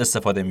دورگرد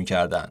استفاده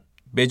می‌کردن.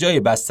 به جای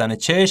بستن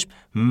چشم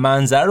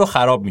منظره رو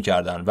خراب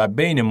می‌کردن و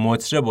بین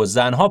مطرب و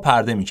زنها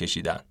پرده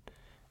می‌کشیدن.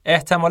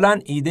 احتمالاً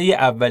ایده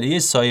اولیه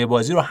سایه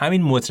بازی رو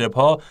همین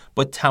مطرب‌ها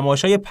با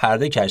تماشای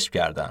پرده کشف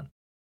کردن.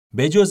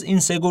 به جز این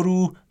 3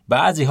 گروه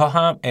بعضی ها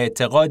هم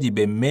اعتقادی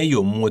به می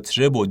و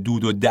مطرب و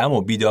دود و دم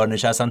و بیدار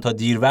نشستن تا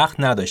دیر وقت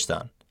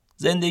نداشتن.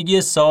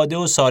 زندگی ساده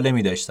و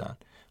سالمی داشتن.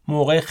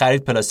 موقع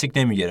خرید پلاستیک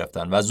نمی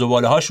گرفتن و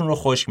زباله هاشون رو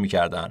خشک می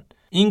کردن.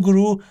 این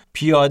گروه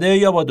پیاده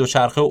یا با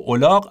دوچرخه و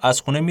الاغ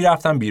از خونه می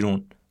رفتن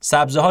بیرون.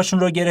 سبزه هاشون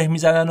رو گره می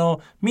زدن و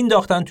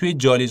مینداختن توی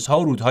جالیزها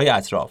و رودهای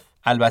اطراف.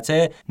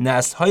 البته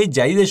نسل‌های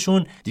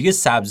جدیدشون دیگه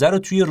سبزه رو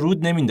توی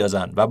رود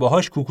نمیندازن و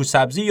باهاش کوکو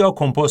سبزی یا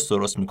کمپوست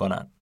درست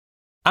میکنن.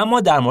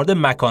 اما در مورد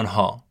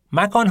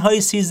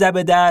مکانهای 13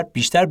 به در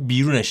بیشتر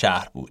بیرون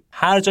شهر بود.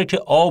 هر جا که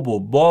آب و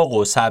باغ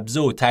و سبزه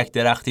و تک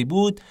درختی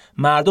بود،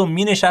 مردم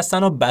می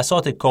نشستن و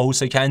بساط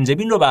کاهوس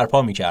کنجبین رو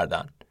برپا می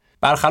کردن.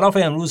 برخلاف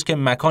امروز که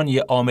مکان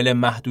یه عامل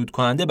محدود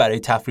کننده برای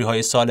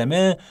تفریح‌های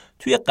سالمه،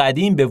 توی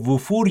قدیم به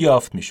وفور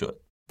یافت می شد.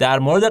 در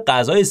مورد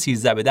غذای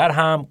 13 به در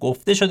هم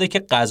گفته شده که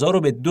غذا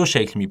رو به 2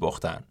 شکل می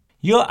پختن.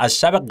 یا از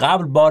شب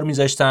قبل بار می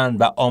ذاشتن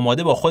و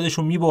آماده با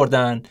خودشون می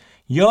بردن،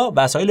 یا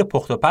وسایل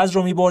پخت و پز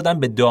رو می بردن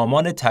به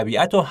دامان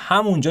طبیعت و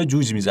همونجا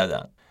جوج می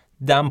زدن.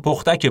 دم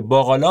پختک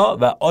باقالا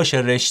و آش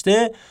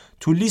رشته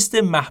تو لیست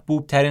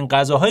محبوب ترین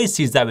غذاهای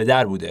 13 به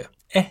در بوده.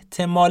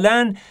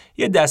 احتمالاً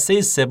یه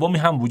دسته سومی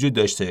هم وجود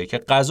داشته که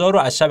غذا رو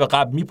از شب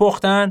قبل می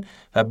پختن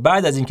و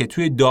بعد از اینکه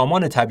توی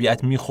دامان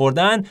طبیعت می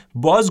خوردن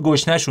باز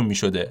گشنشون می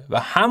شده و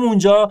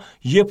همونجا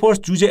یه پرس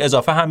جوجه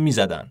اضافه هم می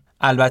زدن.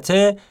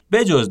 البته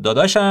بجز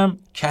داداشم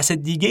کس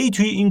دیگه‌ای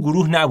توی این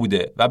گروه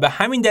نبوده و به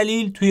همین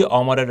دلیل توی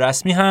آمار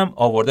رسمی هم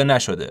آورده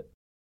نشده.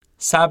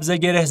 سبزه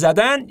گره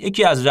زدن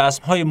یکی از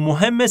رسم‌های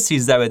مهم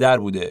 13 به در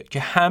بوده که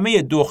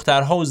همه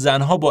دخترها و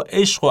زنها با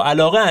عشق و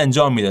علاقه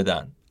انجام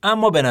میدادن.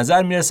 اما به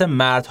نظر میرسه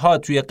مردها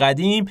توی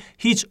قدیم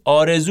هیچ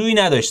آرزویی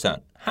نداشتن.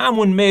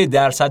 همون می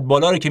درصد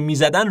بالا رو که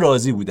میزدن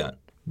راضی بودن.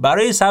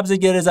 برای سبزه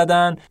گره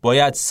زدن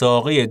باید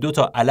ساقه 2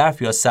 تا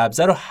علف یا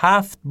سبزه رو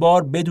 7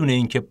 بار بدون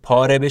اینکه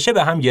پاره بشه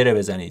به هم گره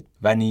بزنید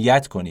و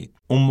نیت کنید.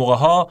 اون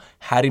موقع‌ها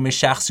حریم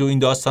شخصی و این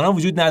داستانا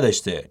وجود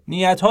نداشته.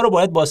 نیت‌ها رو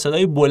باید با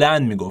صدای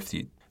بلند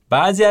میگفتید.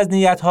 بعضی از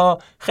نیت‌ها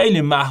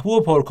خیلی محبوب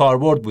و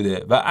پرکاربرد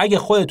بوده و اگه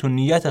خودتون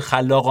نیت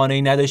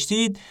خلاقانه‌ای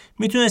نداشتید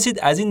میتونستید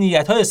از این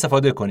نیت‌ها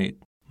استفاده کنید.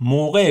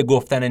 موقع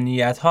گفتن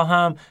نیت‌ها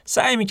هم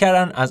سعی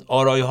می‌کردن از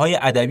آرایه‌های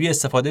ادبی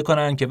استفاده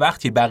کنن که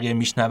وقتی بقیه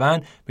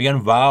میشنون بگن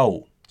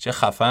واو. چه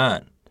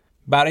خفن.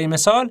 برای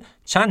مثال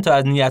چند تا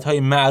از نیت‌های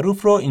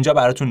معروف رو اینجا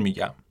براتون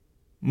میگم.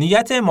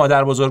 نیت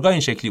مادر بزرگا این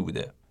شکلی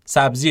بوده: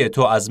 سبزی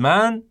تو از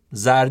من،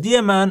 زردی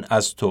من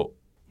از تو.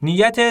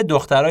 نیت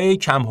دخترای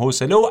کم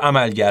حوصله و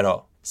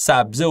عملگرا: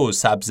 سبزه و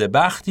سبز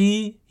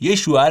بختی، یه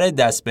شوهر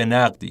دست به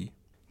نقدی.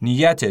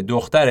 نیت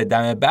دختر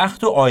دم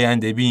بخت و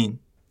آینده بین: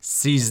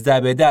 13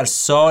 به در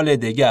سال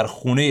دگر،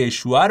 خونه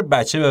شوهر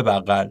بچه به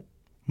بغل.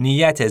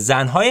 نیت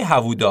زنهای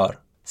هوودار: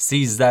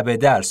 13 به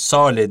در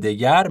سال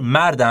دگر،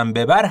 مردم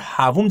ببر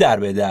هووم در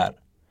به در.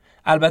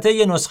 البته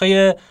یه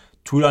نسخه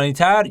طولانی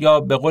تر یا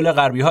به قول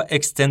غربی ها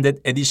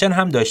extended edition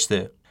هم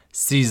داشته: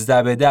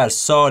 13 به در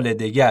سال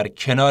دگر،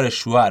 کنار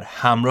شوهر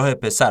همراه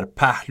پسر،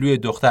 پهلوی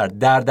دختر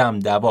دردم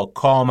دوا،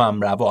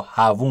 کامم روا،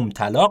 هووم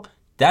طلاق،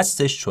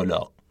 دستش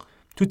چلاق.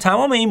 تو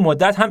تمام این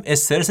مدت هم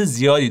استرس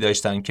زیادی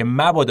داشتن که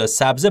مبادا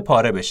سبز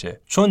پاره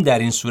بشه، چون در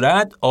این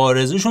صورت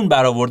آرزوشون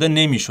برآورده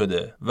نمی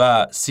شده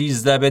و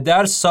 13 به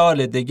در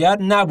سال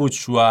دگر، نبود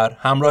شوهر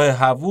همراه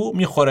هوو،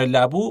 میخوره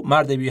لبو،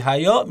 مرد بی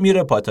حیا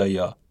میره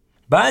پاتایا.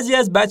 بعضی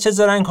از بچه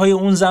زرنگ‌های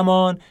اون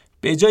زمان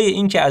به جای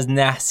اینکه از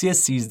نحسی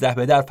 13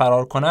 به در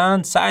فرار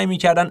کنن، سعی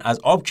میکردن از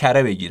آب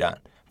کره بگیرن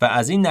و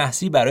از این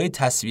نحسی برای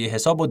تسویه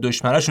حساب با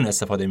دشمناشون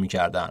استفاده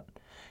میکردن.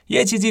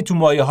 یه چیزی تو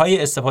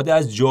مایه‌های استفاده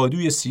از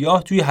جادوی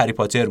سیاه توی هری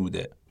پاتر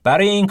بوده.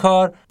 برای این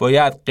کار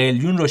باید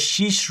قلیون رو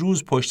 6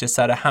 روز پشت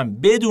سر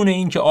هم بدون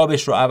اینکه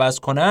آبش رو عوض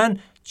کنن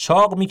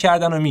چاق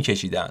میکردن و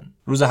میکشیدن.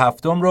 روز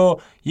هفتم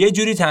رو یه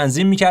جوری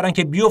تنظیم میکردن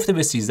که بیفته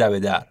به 13 به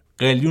در.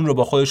 قلیون رو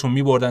با خودشون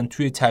میبردن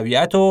توی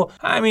طبیعت و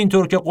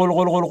همینطور که قل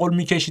قل قل قل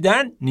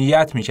میکشیدن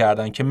نیت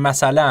میکردن که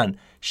مثلا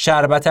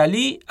شربت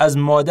علی از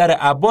مادر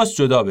عباس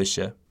جدا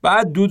بشه.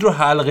 بعد دود رو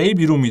حلقه‌ای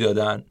بیرون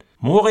میدادن.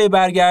 موقع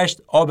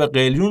برگشت آب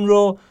قلیون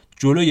رو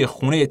جلوی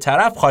خونه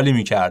طرف خالی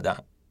میکردن.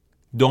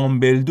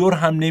 دامبلدور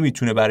هم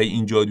نمیتونه برای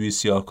این جادوی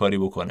سیاهکاری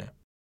بکنه.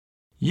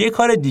 یه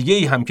کار دیگه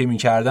ای هم که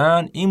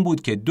میکردن این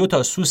بود که 2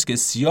 تا سوسک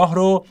سیاه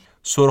رو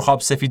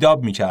سرخاب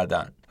سفیداب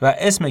میکردن و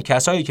اسم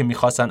کسایی که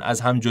میخواستن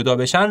از هم جدا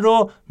بشن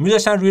رو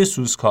میذاشتن روی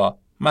سوسکا.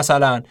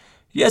 مثلا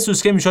یه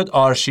سوسکه میشد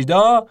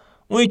آرشیدا،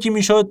 اون یکی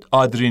میشد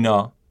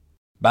آدرینا.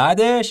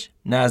 بعدش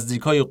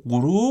نزدیکای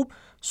غروب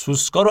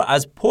سوسکا رو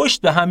از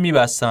پشت به هم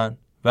میبستن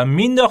و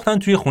مینداختن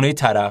توی خونه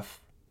طرف.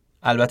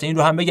 البته این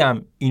رو هم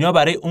بگم اینا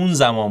برای اون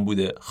زمان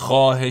بوده.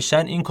 خواهشاً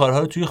این کارها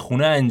رو توی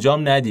خونه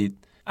انجام ندید.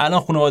 الان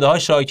خانواده‌ها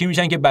شاکی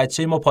میشن که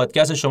بچه ما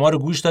پادکست شما رو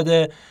گوش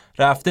داده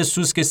رفته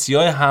سوسک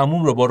سیاه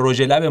هموم رو با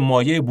رژ لب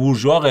مایع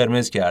بورژوا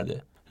قرمز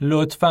کرده.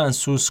 لطفاً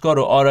سوسکا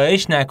رو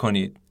آرایش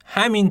نکنید.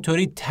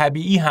 همینطوری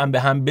طبیعی هم به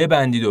هم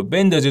ببندید و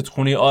بندازید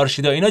خونه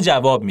آرشیدا، اینا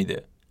جواب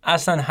میده.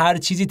 اصلا هر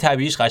چیزی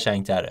طبیعیش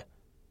قشنگتره.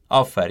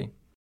 آفرین.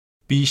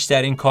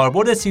 بیشترین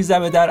کاربرد 13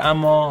 به در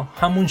اما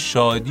همون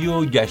شادی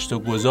و گشت و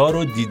گذار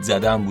و دید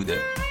زدن بوده.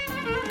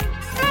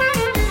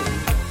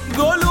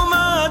 گل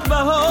اومد،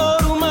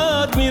 بهار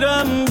اومد،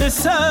 میرم به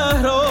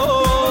صحرا،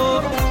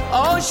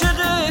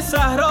 عاشق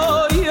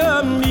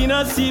صحراییم، بی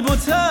نصیب و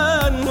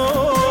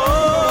تنها،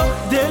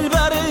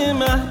 دلبر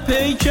مه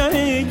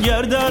پیکر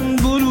گردن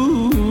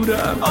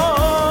بلورم.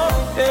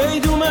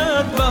 عید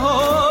اومد،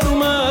 بهار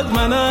اومد،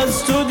 من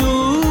از تو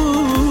دورم.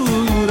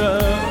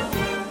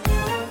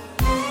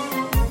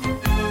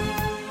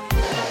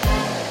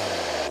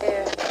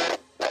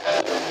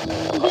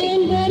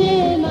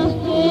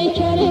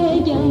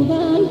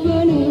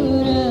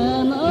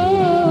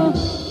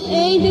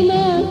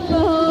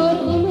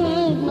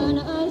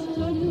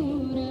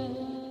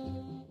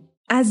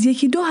 از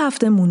 1-2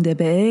 هفته مونده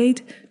به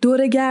عید،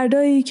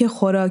 دوره‌گردایی که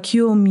خوراکی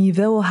و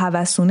میوه و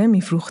هوسونه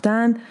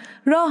میفروختن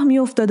راه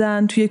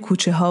میافتادن توی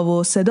کوچه ها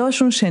و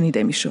صداشون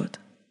شنیده میشد.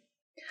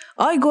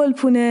 آی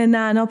گلپونه،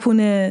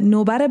 نعناپونه،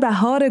 نوبر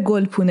بهار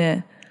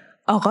گلپونه،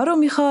 آقا رو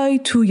میخوای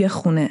توی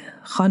خونه،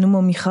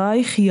 خانومو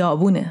میخوای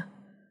خیابونه.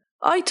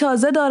 آی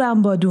تازه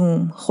دارم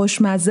بادوم،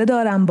 خوشمزه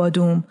دارم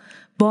بادوم،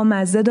 با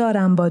مزه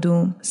دارم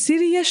بادوم،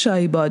 سیری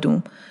شایی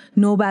بادوم،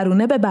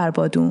 نوبرونه به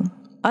بربادوم.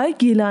 آی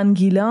گیلان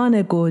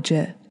گیلان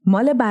گوجه،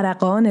 مال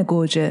برقان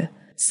گوجه،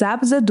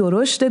 سبز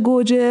درشت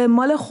گوجه،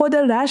 مال خود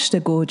رشت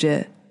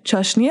گوجه،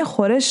 چاشنی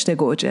خورشت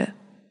گوجه.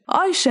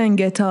 آی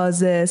شنگ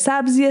تازه،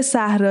 سبزی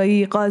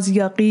صحرایی،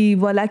 قازیاقی،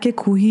 والک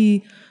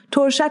کوهی،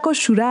 ترشک و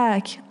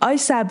شورک. آی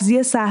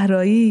سبزی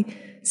صحرایی،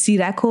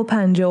 سیرک و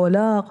پنجه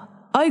الاغ.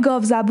 آی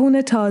گاو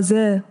زبون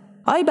تازه.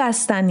 آی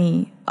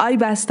بستنی، آی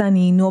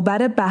بستنی،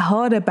 نوبر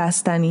بهار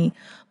بستنی،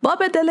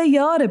 باب دل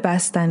یار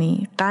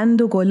بستنی،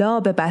 قند و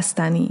گلاب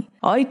بستنی.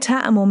 آی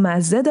طعم و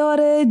مزه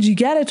داره،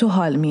 جیگر تو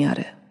حال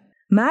میاره.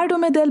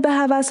 مردم دل به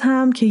هوس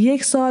هم که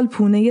 1 سال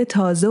پونه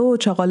تازه و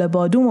چاقال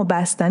بادوم و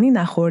بستنی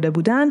نخورده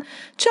بودن،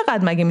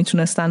 چقدر مگه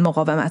میتونستن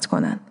مقاومت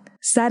کنن؟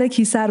 سر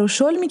کیسه رو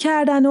شل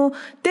میکردن و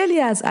دلی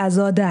از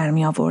عزا در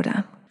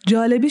میآوردن.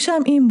 جالبیش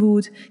هم این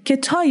بود که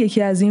تا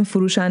یکی از این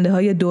فروشنده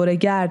های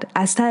دوره‌گرد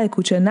از ته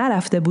کوچه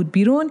نرفته بود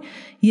بیرون،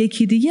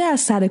 یکی دیگه از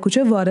سر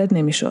کوچه وارد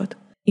نمیشد.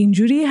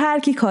 اینجوری هر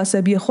کی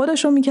کاسبی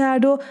خودشو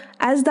میکرد و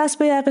از دست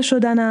به یقه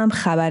شدنم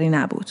خبری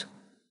نبود.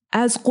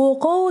 از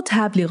قوقا و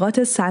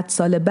تبلیغات 100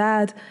 سال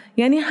بعد،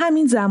 یعنی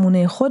همین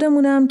زمونه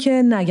خودمونم که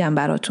نگم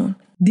براتون.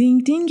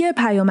 دینگ دینگ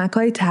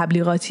پیامک‌های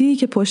تبلیغاتی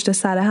که پشت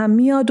سر هم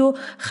میاد و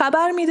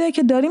خبر میده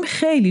که داریم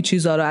خیلی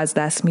چیزا رو از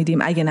دست میدیم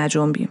اگه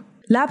نجنبیم.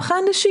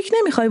 لبخند شیک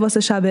نمیخوای واسه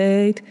شب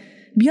عید؟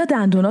 بیا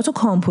دندوناتو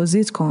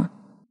کامپوزیت کن.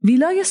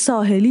 ویلای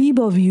ساحلی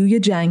با ویوی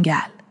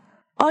جنگل.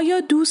 آیا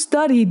دوست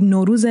دارید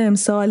نوروز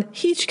امسال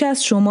هیچ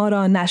کس شما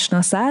را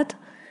نشناسد؟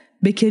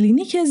 به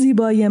کلینیک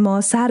زیبایی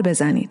ما سر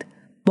بزنید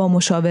با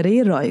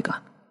مشاوره رایگان.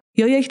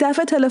 یا یک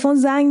دفعه تلفن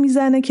زنگ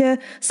میزنه که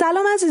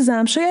سلام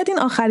عزیزم، شاید این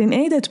آخرین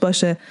عیدت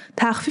باشه،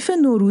 تخفیف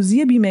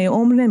نوروزی بیمه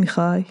عمر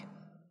نمیخوای؟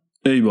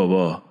 ای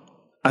بابا،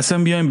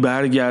 اصلا بیایم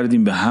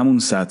برگردیم به همون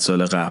 100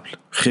 سال قبل،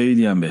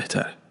 خیلی هم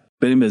بهتره.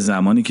 بریم به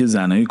زمانی که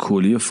زنای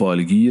کولی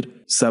فالگیر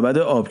سبد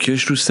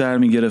آبکش رو سر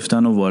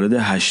میگرفتن و وارد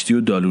هشتی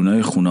و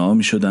دالونای خونه ها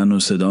میشدن و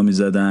صدا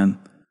میزدن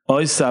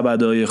آی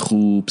سبدای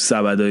خوب،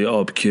 سبدای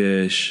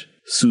آبکش،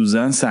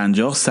 سوزن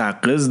سنجاق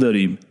سقز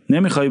داریم،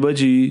 نمیخوای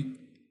باجی؟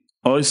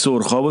 آی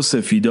سرخاب و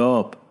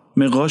سفیداب،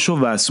 مقاش و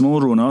وسمه و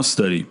روناس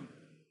داریم.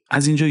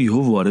 از اینجا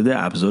یهو وارد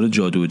ابزار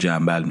جادو و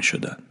جنبل می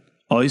شدن.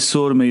 آی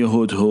سرمه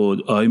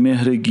هدهد، آی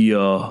مهر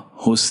گیاه،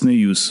 حسن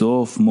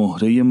یوسف،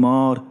 مهره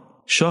مار،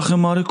 شاخ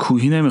مار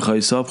کوهی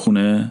نمیخوای صاحب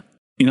خونه؟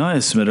 اینا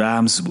اسم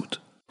رمز بود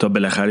تا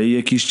بالاخره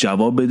یکیش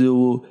جواب بده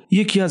و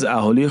یکی از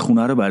اهالی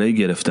خونه رو برای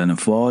گرفتن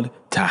فال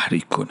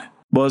تحریک کنه.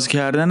 باز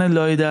کردن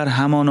لای در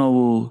همانا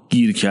و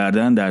گیر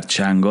کردن در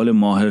چنگال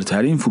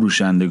ماهرترین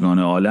فروشندگان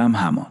عالم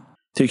همان.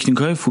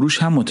 تکنیک‌های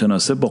فروش هم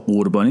متناسب با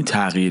قربانی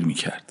تغییر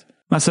می‌کرد.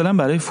 مثلا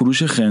برای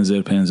فروش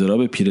خنزر پنزرا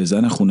به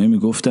پیرزن خونه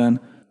میگفتن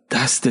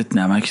دستت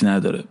نمک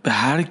نداره، به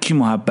هر کی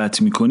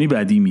محبت میکنی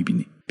بدی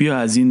میبینی، بیا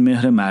از این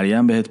مهر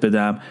مریم بهت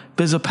بدم،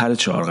 بذار پر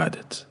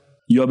چارقدت.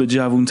 یا به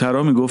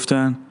جوونترا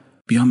میگفتن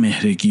بیا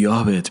مهر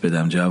گیاه بهت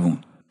بدم جوون،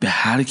 به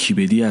هر کی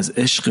بدی از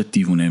عشقت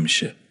دیوونه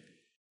میشه.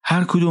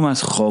 هر کدوم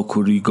از خاک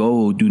و ریگا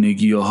و دونه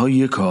گیاها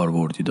یه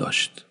کاربردی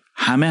داشت،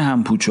 همه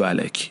هم پوچ و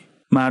الکی.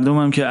 مردم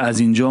هم که از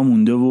اینجا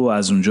مونده و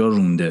از اونجا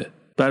رونده،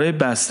 برای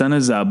بستن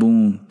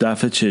زبون،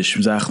 دفع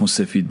چشم زخم و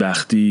سفید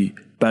بختی،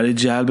 برای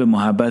جلب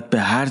محبت به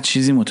هر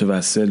چیزی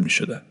متوسل می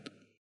شدن.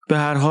 به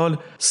هر حال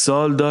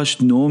سال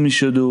داشت نو می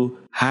شد و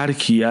هر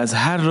کی از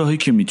هر راهی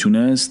که می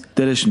تونست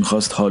دلش می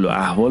خواست حال و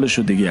احوالش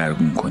رو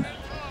دگرگون کنه.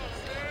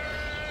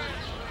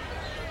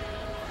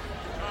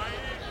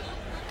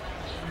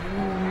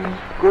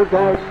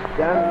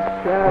 گذشتم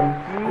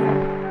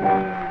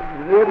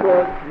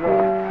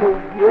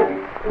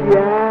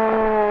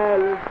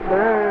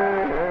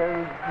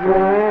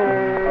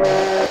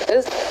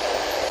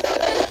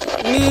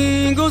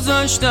می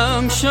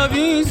گذشتم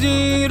شبی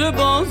زیر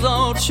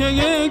بازارچه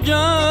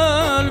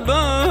گلبندک،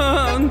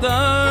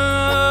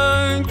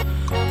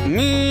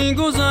 می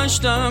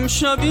گذشتم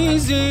شبی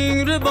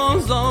زیر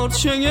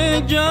بازارچه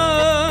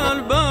گلبندک،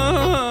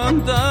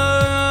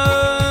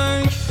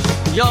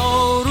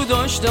 یارو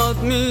داشت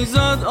داد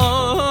میزد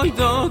آی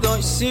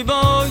داداش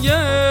سیبای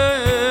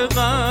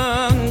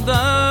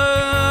قندک،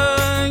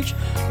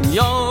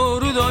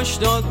 یارو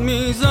داشت داد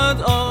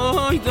میزد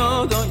آی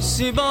داداش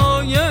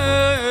سیبای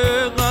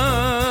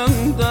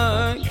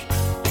قندک.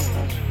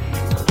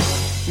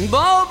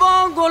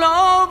 بابا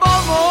گلاب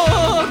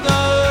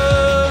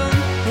آوردم،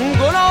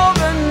 گلاب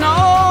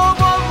ناب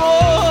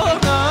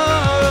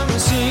آوردم،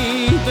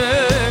 سیب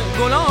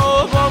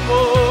گلاب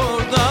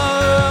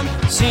آوردم،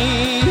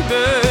 سیب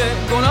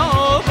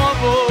گلاب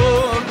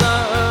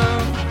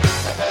آوردم.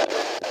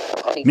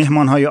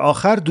 مهمانهای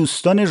آخر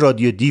دوستان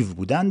رادیو دیو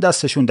بودن،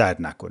 دستشون درد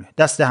نکنه،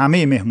 دست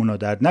همه مهمونا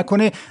درد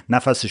نکنه،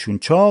 نفسشون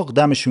چاق،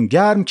 دمشون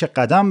گرم که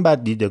قدم بر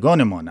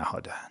دیدگان ما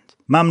نهادند.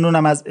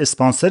 ممنونم از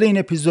اسپانسر این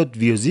اپیزود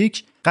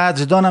ویوزیک.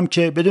 قدردانم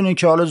که بدون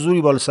اینکه حالا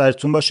زوری بالا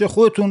سرتون باشه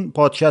خودتون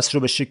پادکست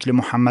رو به شکل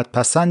محمد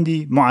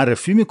پسندی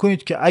معرفی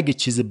میکنید که اگه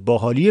چیز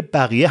باحالی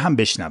بقیه هم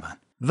بشنون.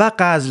 و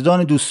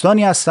قدردان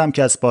دوستانی هستم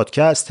که از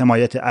پادکست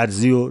حمایت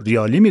ارزی و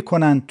ریالی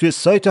میکنن توی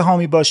سایت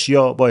هامی باش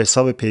یا با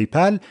حساب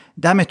پیپل.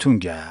 دمتون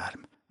گرم.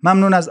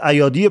 ممنون از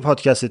ایادی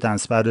پادکست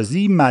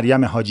طنزپردازی،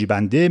 مریم حاجی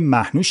بنده،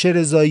 مهنوش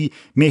رضایی،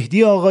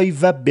 مهدی آقایی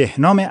و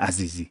بهنام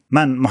عزیزی.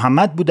 من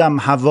محمد بودم،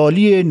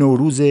 حوالی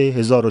نوروز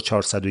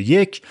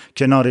 1401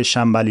 کنار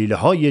شنبلیله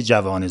های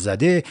جوان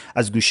زده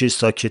از گوشه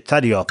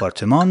ساکت‌تری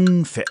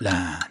آپارتمان فعلا.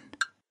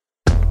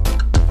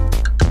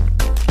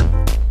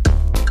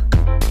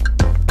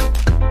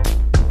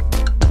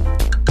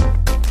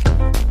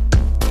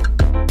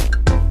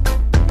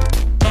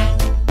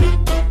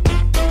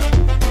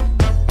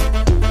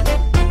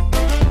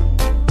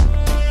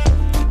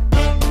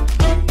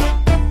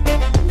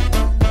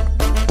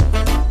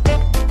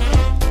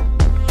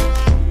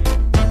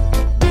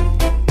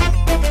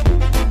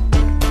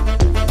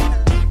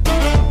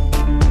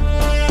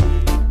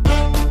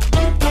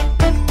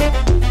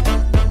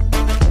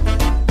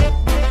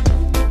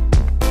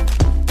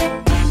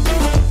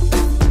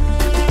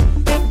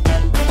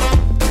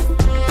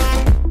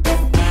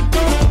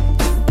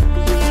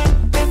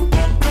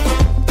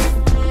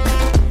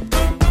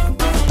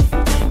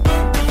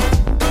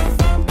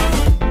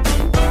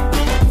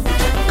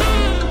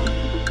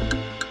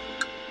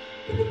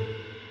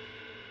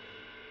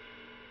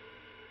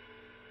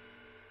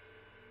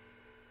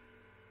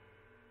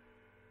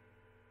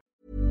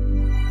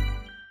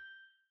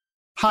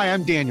 Hi,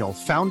 I'm Daniel,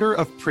 founder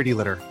of Pretty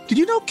Litter. Did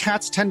you know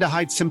cats tend to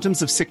hide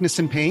symptoms of sickness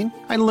and pain?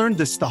 I learned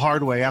this the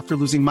hard way after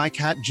losing my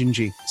cat,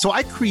 Gingy. So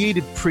I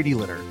created Pretty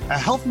Litter, a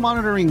health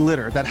monitoring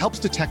litter that helps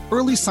detect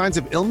early signs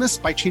of illness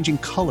by changing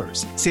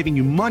colors, saving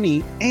you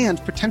money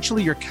and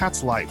potentially your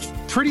cat's life.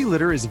 Pretty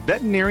Litter is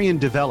veterinarian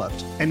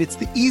developed, and it's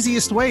the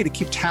easiest way to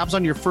keep tabs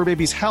on your fur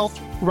baby's health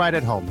right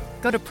at home.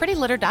 Go to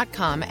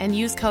prettylitter.com and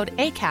use code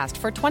ACAST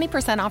for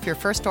 20% off your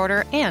first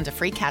order and a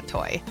free cat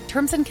toy.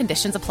 Terms and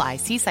conditions apply.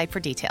 See site for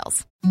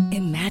details.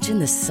 Imagine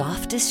the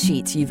softest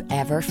sheets you've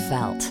ever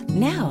felt.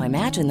 Now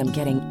imagine them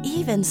getting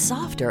even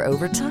softer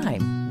over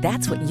time.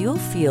 That's what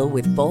you'll feel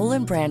with Boll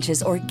 &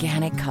 Branch's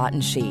organic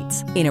cotton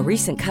sheets. In a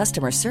recent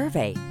customer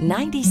survey,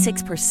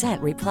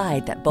 96%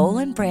 replied that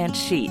Boll & Branch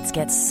sheets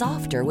get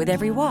softer with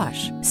every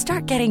wash.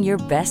 Start getting your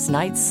best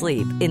night's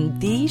sleep in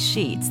these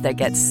sheets that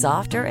get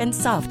softer and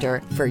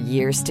softer for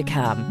years to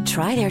come.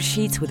 Try their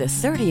sheets with a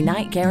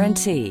 30-night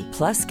guarantee.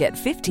 Plus, get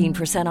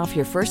 15% off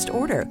your first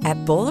order at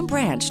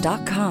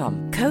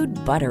bollandbranch.com. Code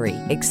BUTTERY.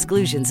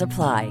 Exclusions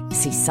apply.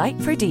 See site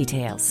for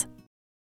details.